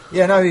 But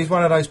yeah, no, he's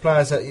one of those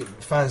players that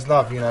fans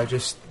love, you know,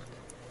 just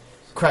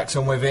cracks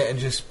on with it and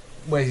just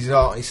wears his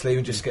heart on his sleeve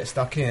and just gets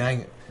stuck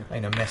in.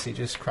 Ain't a mess, it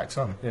just cracks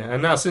on. Yeah,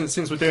 and now since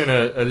we're doing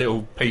a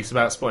little piece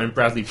about spotting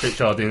Bradley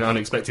Pritchard in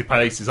unexpected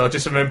places, I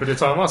just remember the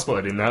time I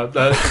spotted him. Now,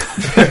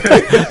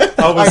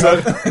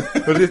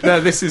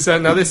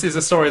 this is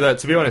a story that,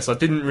 to be honest, I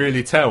didn't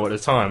really tell at the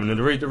time, and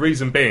the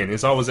reason being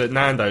is I was at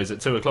Nando's at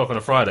 2 o'clock on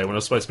a Friday when I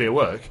was supposed to be at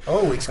work.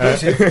 Oh,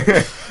 exclusive!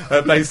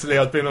 Basically,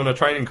 I'd been on a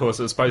training course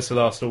that was supposed to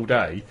last all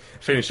day.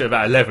 Finished at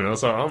about 11. I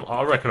was like,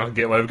 I reckon I can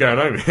get away with going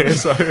home here.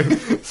 So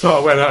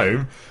I went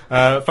home.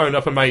 Phoned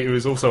up a mate who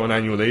was also on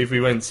annual leave. We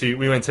went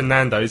to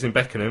Nando's in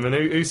Beckenham, and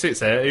who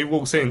sits there? Who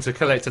walks in to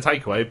collect a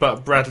takeaway?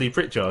 But Bradley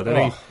Pritchard,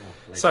 and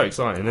so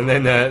exciting. And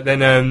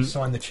then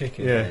sign the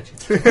chicken. Yeah,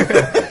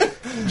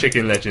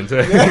 chicken legend.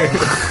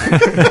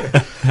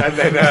 And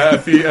then I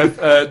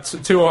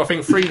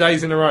think 3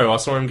 days in a row, I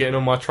saw him getting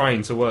on my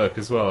train to work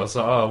as well.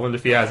 So I wonder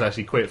if he has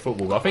actually quit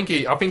football. I think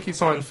he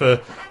signed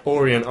for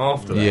Orient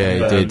after that.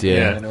 Yeah, he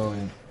did.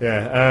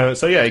 Yeah.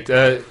 So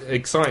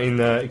exciting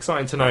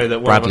to know that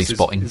one Bradley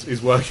of us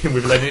is working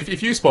with legend.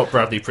 If you spot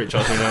Bradley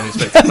Pritchard in an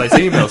unexpected place,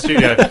 email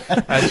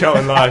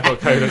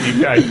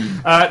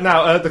studio@charltonlive.co.uk.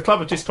 Now the club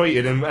have just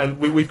tweeted him, and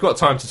we've got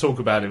time to talk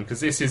about him, because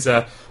this is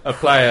a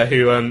player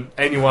who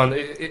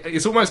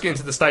it's almost getting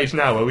to the stage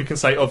now where we can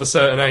say of a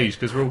certain age,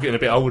 because we're all getting a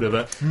bit older,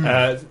 but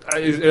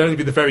it'll only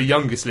be the very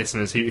youngest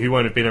listeners who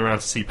won't have been around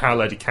to see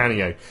Paolo Di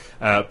Canio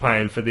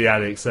playing for the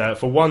Addicts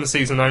for one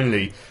season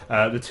only,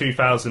 the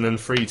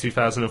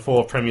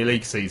 2003-2004 Premier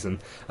League season.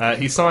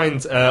 He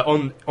signed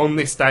on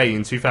this day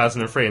in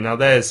 2003, and now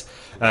there's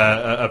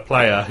a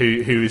player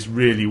who is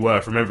really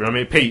worth remembering. I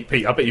mean,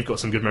 Pete, I bet you've got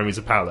some good memories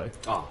of Paolo.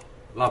 Oh,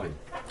 love him.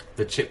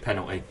 The chip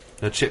penalty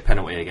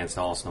against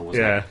Arsenal,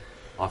 wasn't it?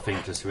 I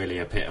think just really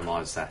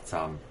epitomised that.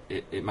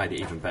 It made it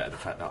even better, the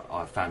fact that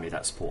I have family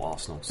that support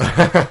Arsenal. So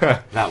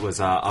that was,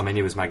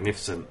 he was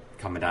magnificent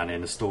coming down here,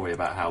 and the story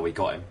about how we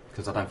got him,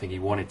 because I don't think he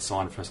wanted to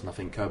sign for us, and I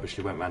think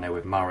Kerbishley went round there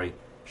with Murray,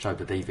 showed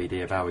the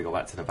DVD of how we got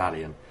back to the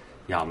Valley, and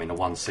the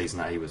one season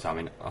that he was, I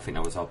think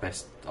that was our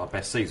best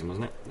season,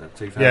 wasn't it?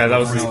 Yeah, that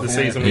was the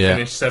season we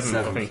finished 7th,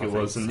 I think it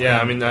was. And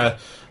a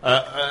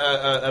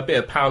bit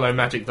of Paolo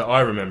magic that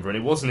I remember, and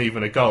it wasn't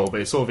even a goal,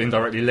 but it sort of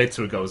indirectly led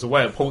to a goal. It was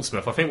away at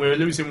Portsmouth. I think we were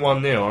losing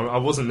 1-0. I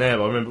wasn't there,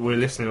 but I remember we were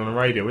listening on the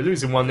radio. We were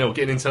losing 1-0,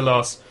 getting into the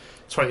last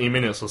 20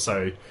 minutes or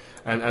so,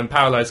 and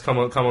Paolo's come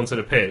onto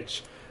the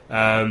pitch,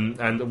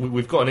 and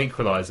we've got an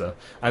equaliser.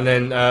 And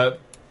then I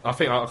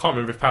can't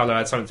remember if Paolo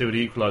had something to do with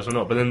the equaliser or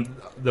not, but then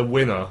the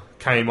winner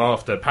came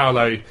after.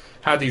 Paolo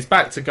had his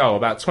back to goal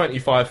about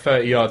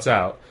 25-30 yards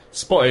out,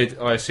 spotted,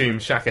 I assume,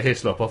 Shaka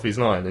Hislop off his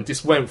line, and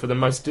just went for the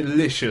most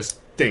delicious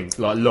dink,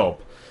 like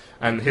lob.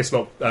 And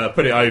Hislop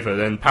put it over,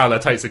 then Paolo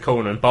takes the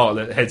corner and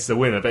Bartlett heads the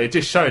winner. But it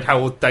just showed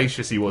how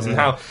audacious he was, and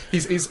how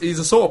he's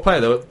a sort of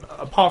player that,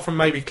 apart from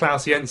maybe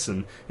Klaus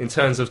Jensen, in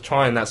terms of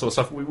trying that sort of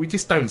stuff, we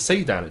just don't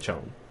see down at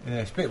Charlton.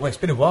 Yeah, it's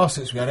been a while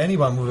since we had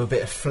anyone with a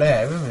bit of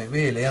flair, hasn't it,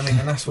 really? I mean,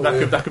 and that's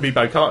what that could be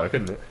Bo Carter,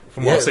 couldn't it?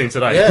 From what I've seen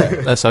today.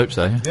 Yeah. Let's hope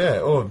so. Yeah,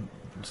 or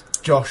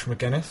Josh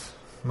McGuinness.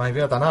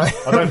 Maybe, I don't know.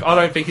 I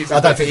don't think he's. I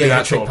don't think he's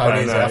that a trick sort of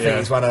player, pony. I think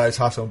he's one of those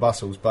hustle and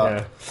bustles.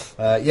 But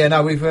we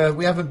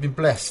haven't been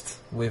blessed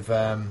with.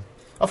 I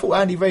thought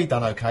Andy Reid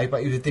done okay,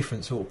 but he was a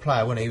different sort of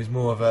player, wasn't he? He was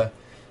more of a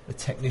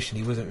technician.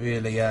 He wasn't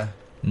really a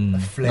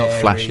flary, not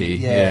flashy.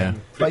 Yeah.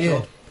 But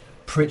yeah.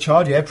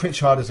 Pritchard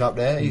is up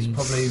there. He's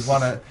probably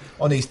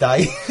on his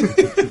day.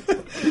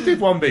 We did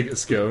one big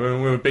skill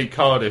when we beat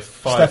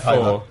Cardiff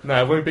 5-4.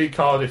 No, when we beat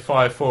Cardiff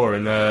 5-4,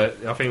 and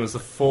I think it was the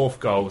fourth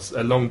goal.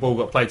 A long ball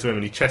got played to him,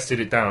 and he chested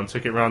it down,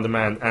 took it round the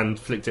man, and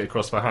flicked it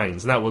across for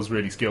Haynes. And that was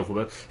really skillful.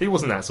 But he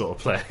wasn't that sort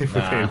of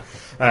player.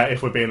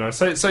 If we're being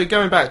honest. So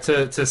going back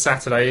to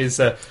Saturday, is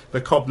the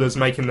Cobblers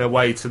making their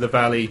way to the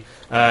Valley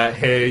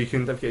here? You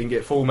can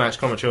get full match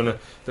commentary on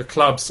the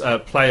club's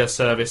player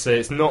service.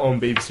 It's not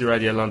on BBC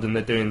Radio London.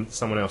 They're doing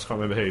someone else. Can't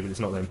remember who, but it's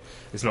not them.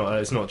 It's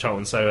not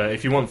Charlton. So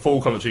if you want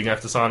full commentary, you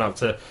have to sign up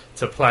to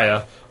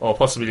Player, or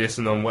possibly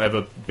listen on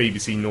whatever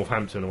BBC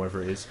Northampton or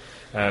whatever it is.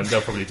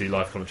 They'll probably do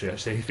live commentary,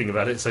 actually, if you think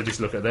about it. So just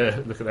look at their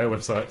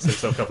website, save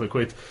yourself a couple of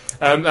quid.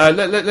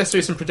 Let's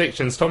do some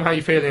predictions. Tom, how are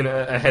you feeling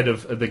ahead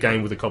of the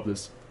game with the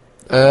Cobblers?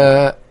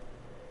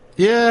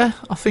 Yeah,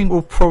 I think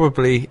we'll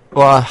probably...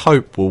 Well, I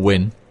hope we'll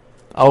win.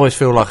 I always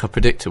feel like I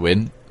predict to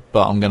win,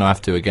 but I'm going to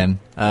have to again.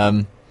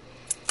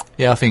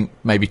 I think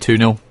maybe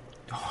 2-0.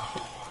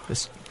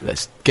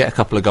 Let's get a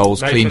couple of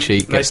goals, Nathan, clean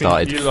sheet, get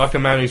started. You like a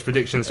man whose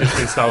prediction's just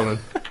been stolen.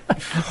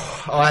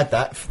 I had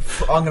that.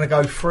 I'm going to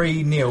go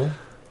 3-0,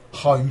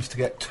 Holmes to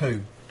get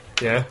 2.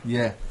 Yeah?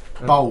 Yeah.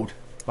 Bold.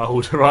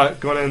 Right,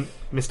 go on in,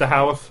 Mr.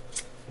 Howarth.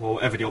 Well,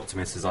 ever the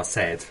optimist, as I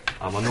said.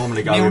 I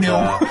normally go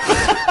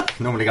with,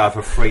 normally go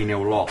for a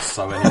 3-0 loss,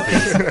 so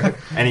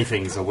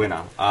anything's a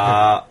winner.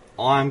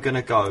 I'm going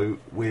to go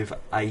with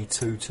a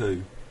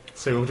 2-2.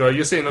 So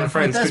you're sitting on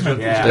friends.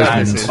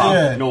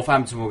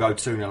 Northampton will go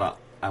 2-0 up.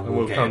 And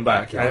we'll come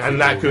back, and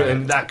that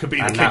could be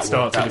the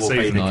kickstart to the season. That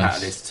will be the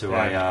catalyst to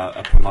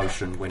a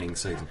promotion-winning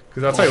season.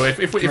 Because I'll tell you,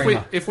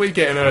 if we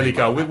get an early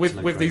goal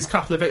with these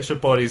couple of extra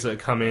bodies that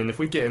come in, if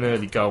we get an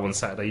early goal on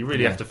Saturday, you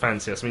really have to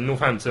fancy us. I mean,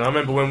 Northampton. I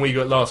remember when we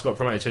last got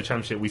promoted to the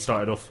Championship, we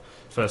started off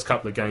first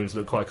couple of games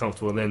looked quite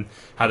comfortable, and then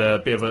had a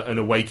bit of an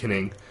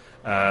awakening.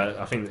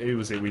 I think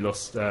we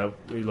lost at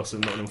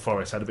Nottingham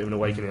Forest, had a bit of an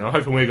awakening. I'm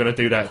hoping we're going to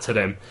do that to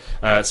them.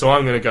 So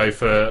I'm going to go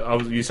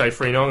for. You say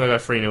 3-0. I'm going to go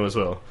 3-0 as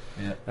well.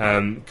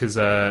 Because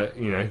got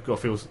to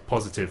feel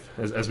positive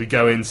as we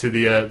go into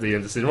the end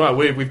of the season. Right,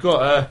 we've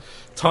got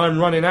time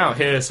running out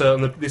here. So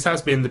this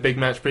has been the big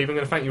match preview. I'm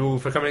going to thank you all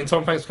for coming in.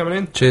 Tom, thanks for coming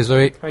in. Cheers,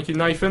 Louis. Thank you,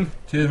 Nathan.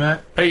 Cheers,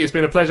 Matt. Pete, it's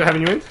been a pleasure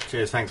having you in.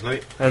 Cheers, thanks,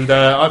 Louis. And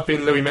I've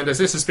been Louis Mendes.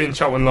 This has been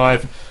Charlton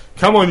Live.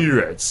 Come on, you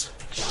Reds.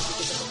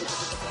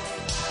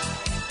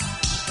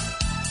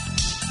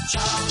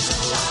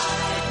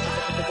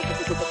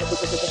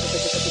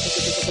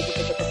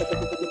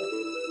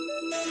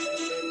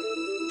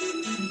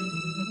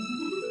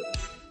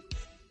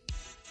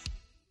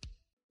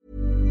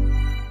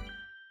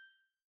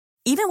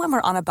 Even when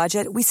we're on a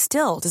budget, we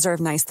still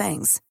deserve nice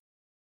things.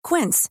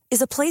 Quince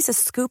is a place to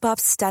scoop up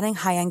stunning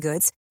high-end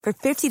goods for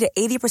 50 to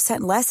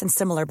 80% less than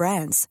similar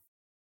brands.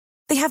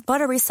 They have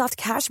buttery soft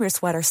cashmere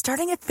sweaters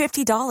starting at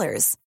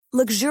 $50,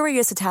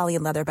 luxurious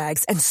Italian leather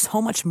bags, and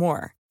so much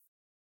more.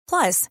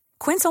 Plus,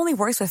 Quince only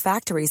works with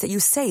factories that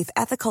use safe,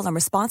 ethical, and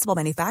responsible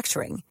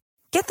manufacturing.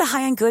 Get the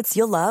high-end goods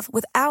you'll love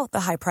without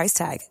the high price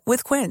tag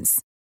with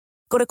Quince.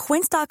 Go to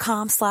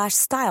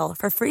quince.com/style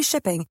for free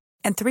shipping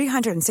and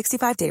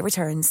 365-day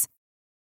returns.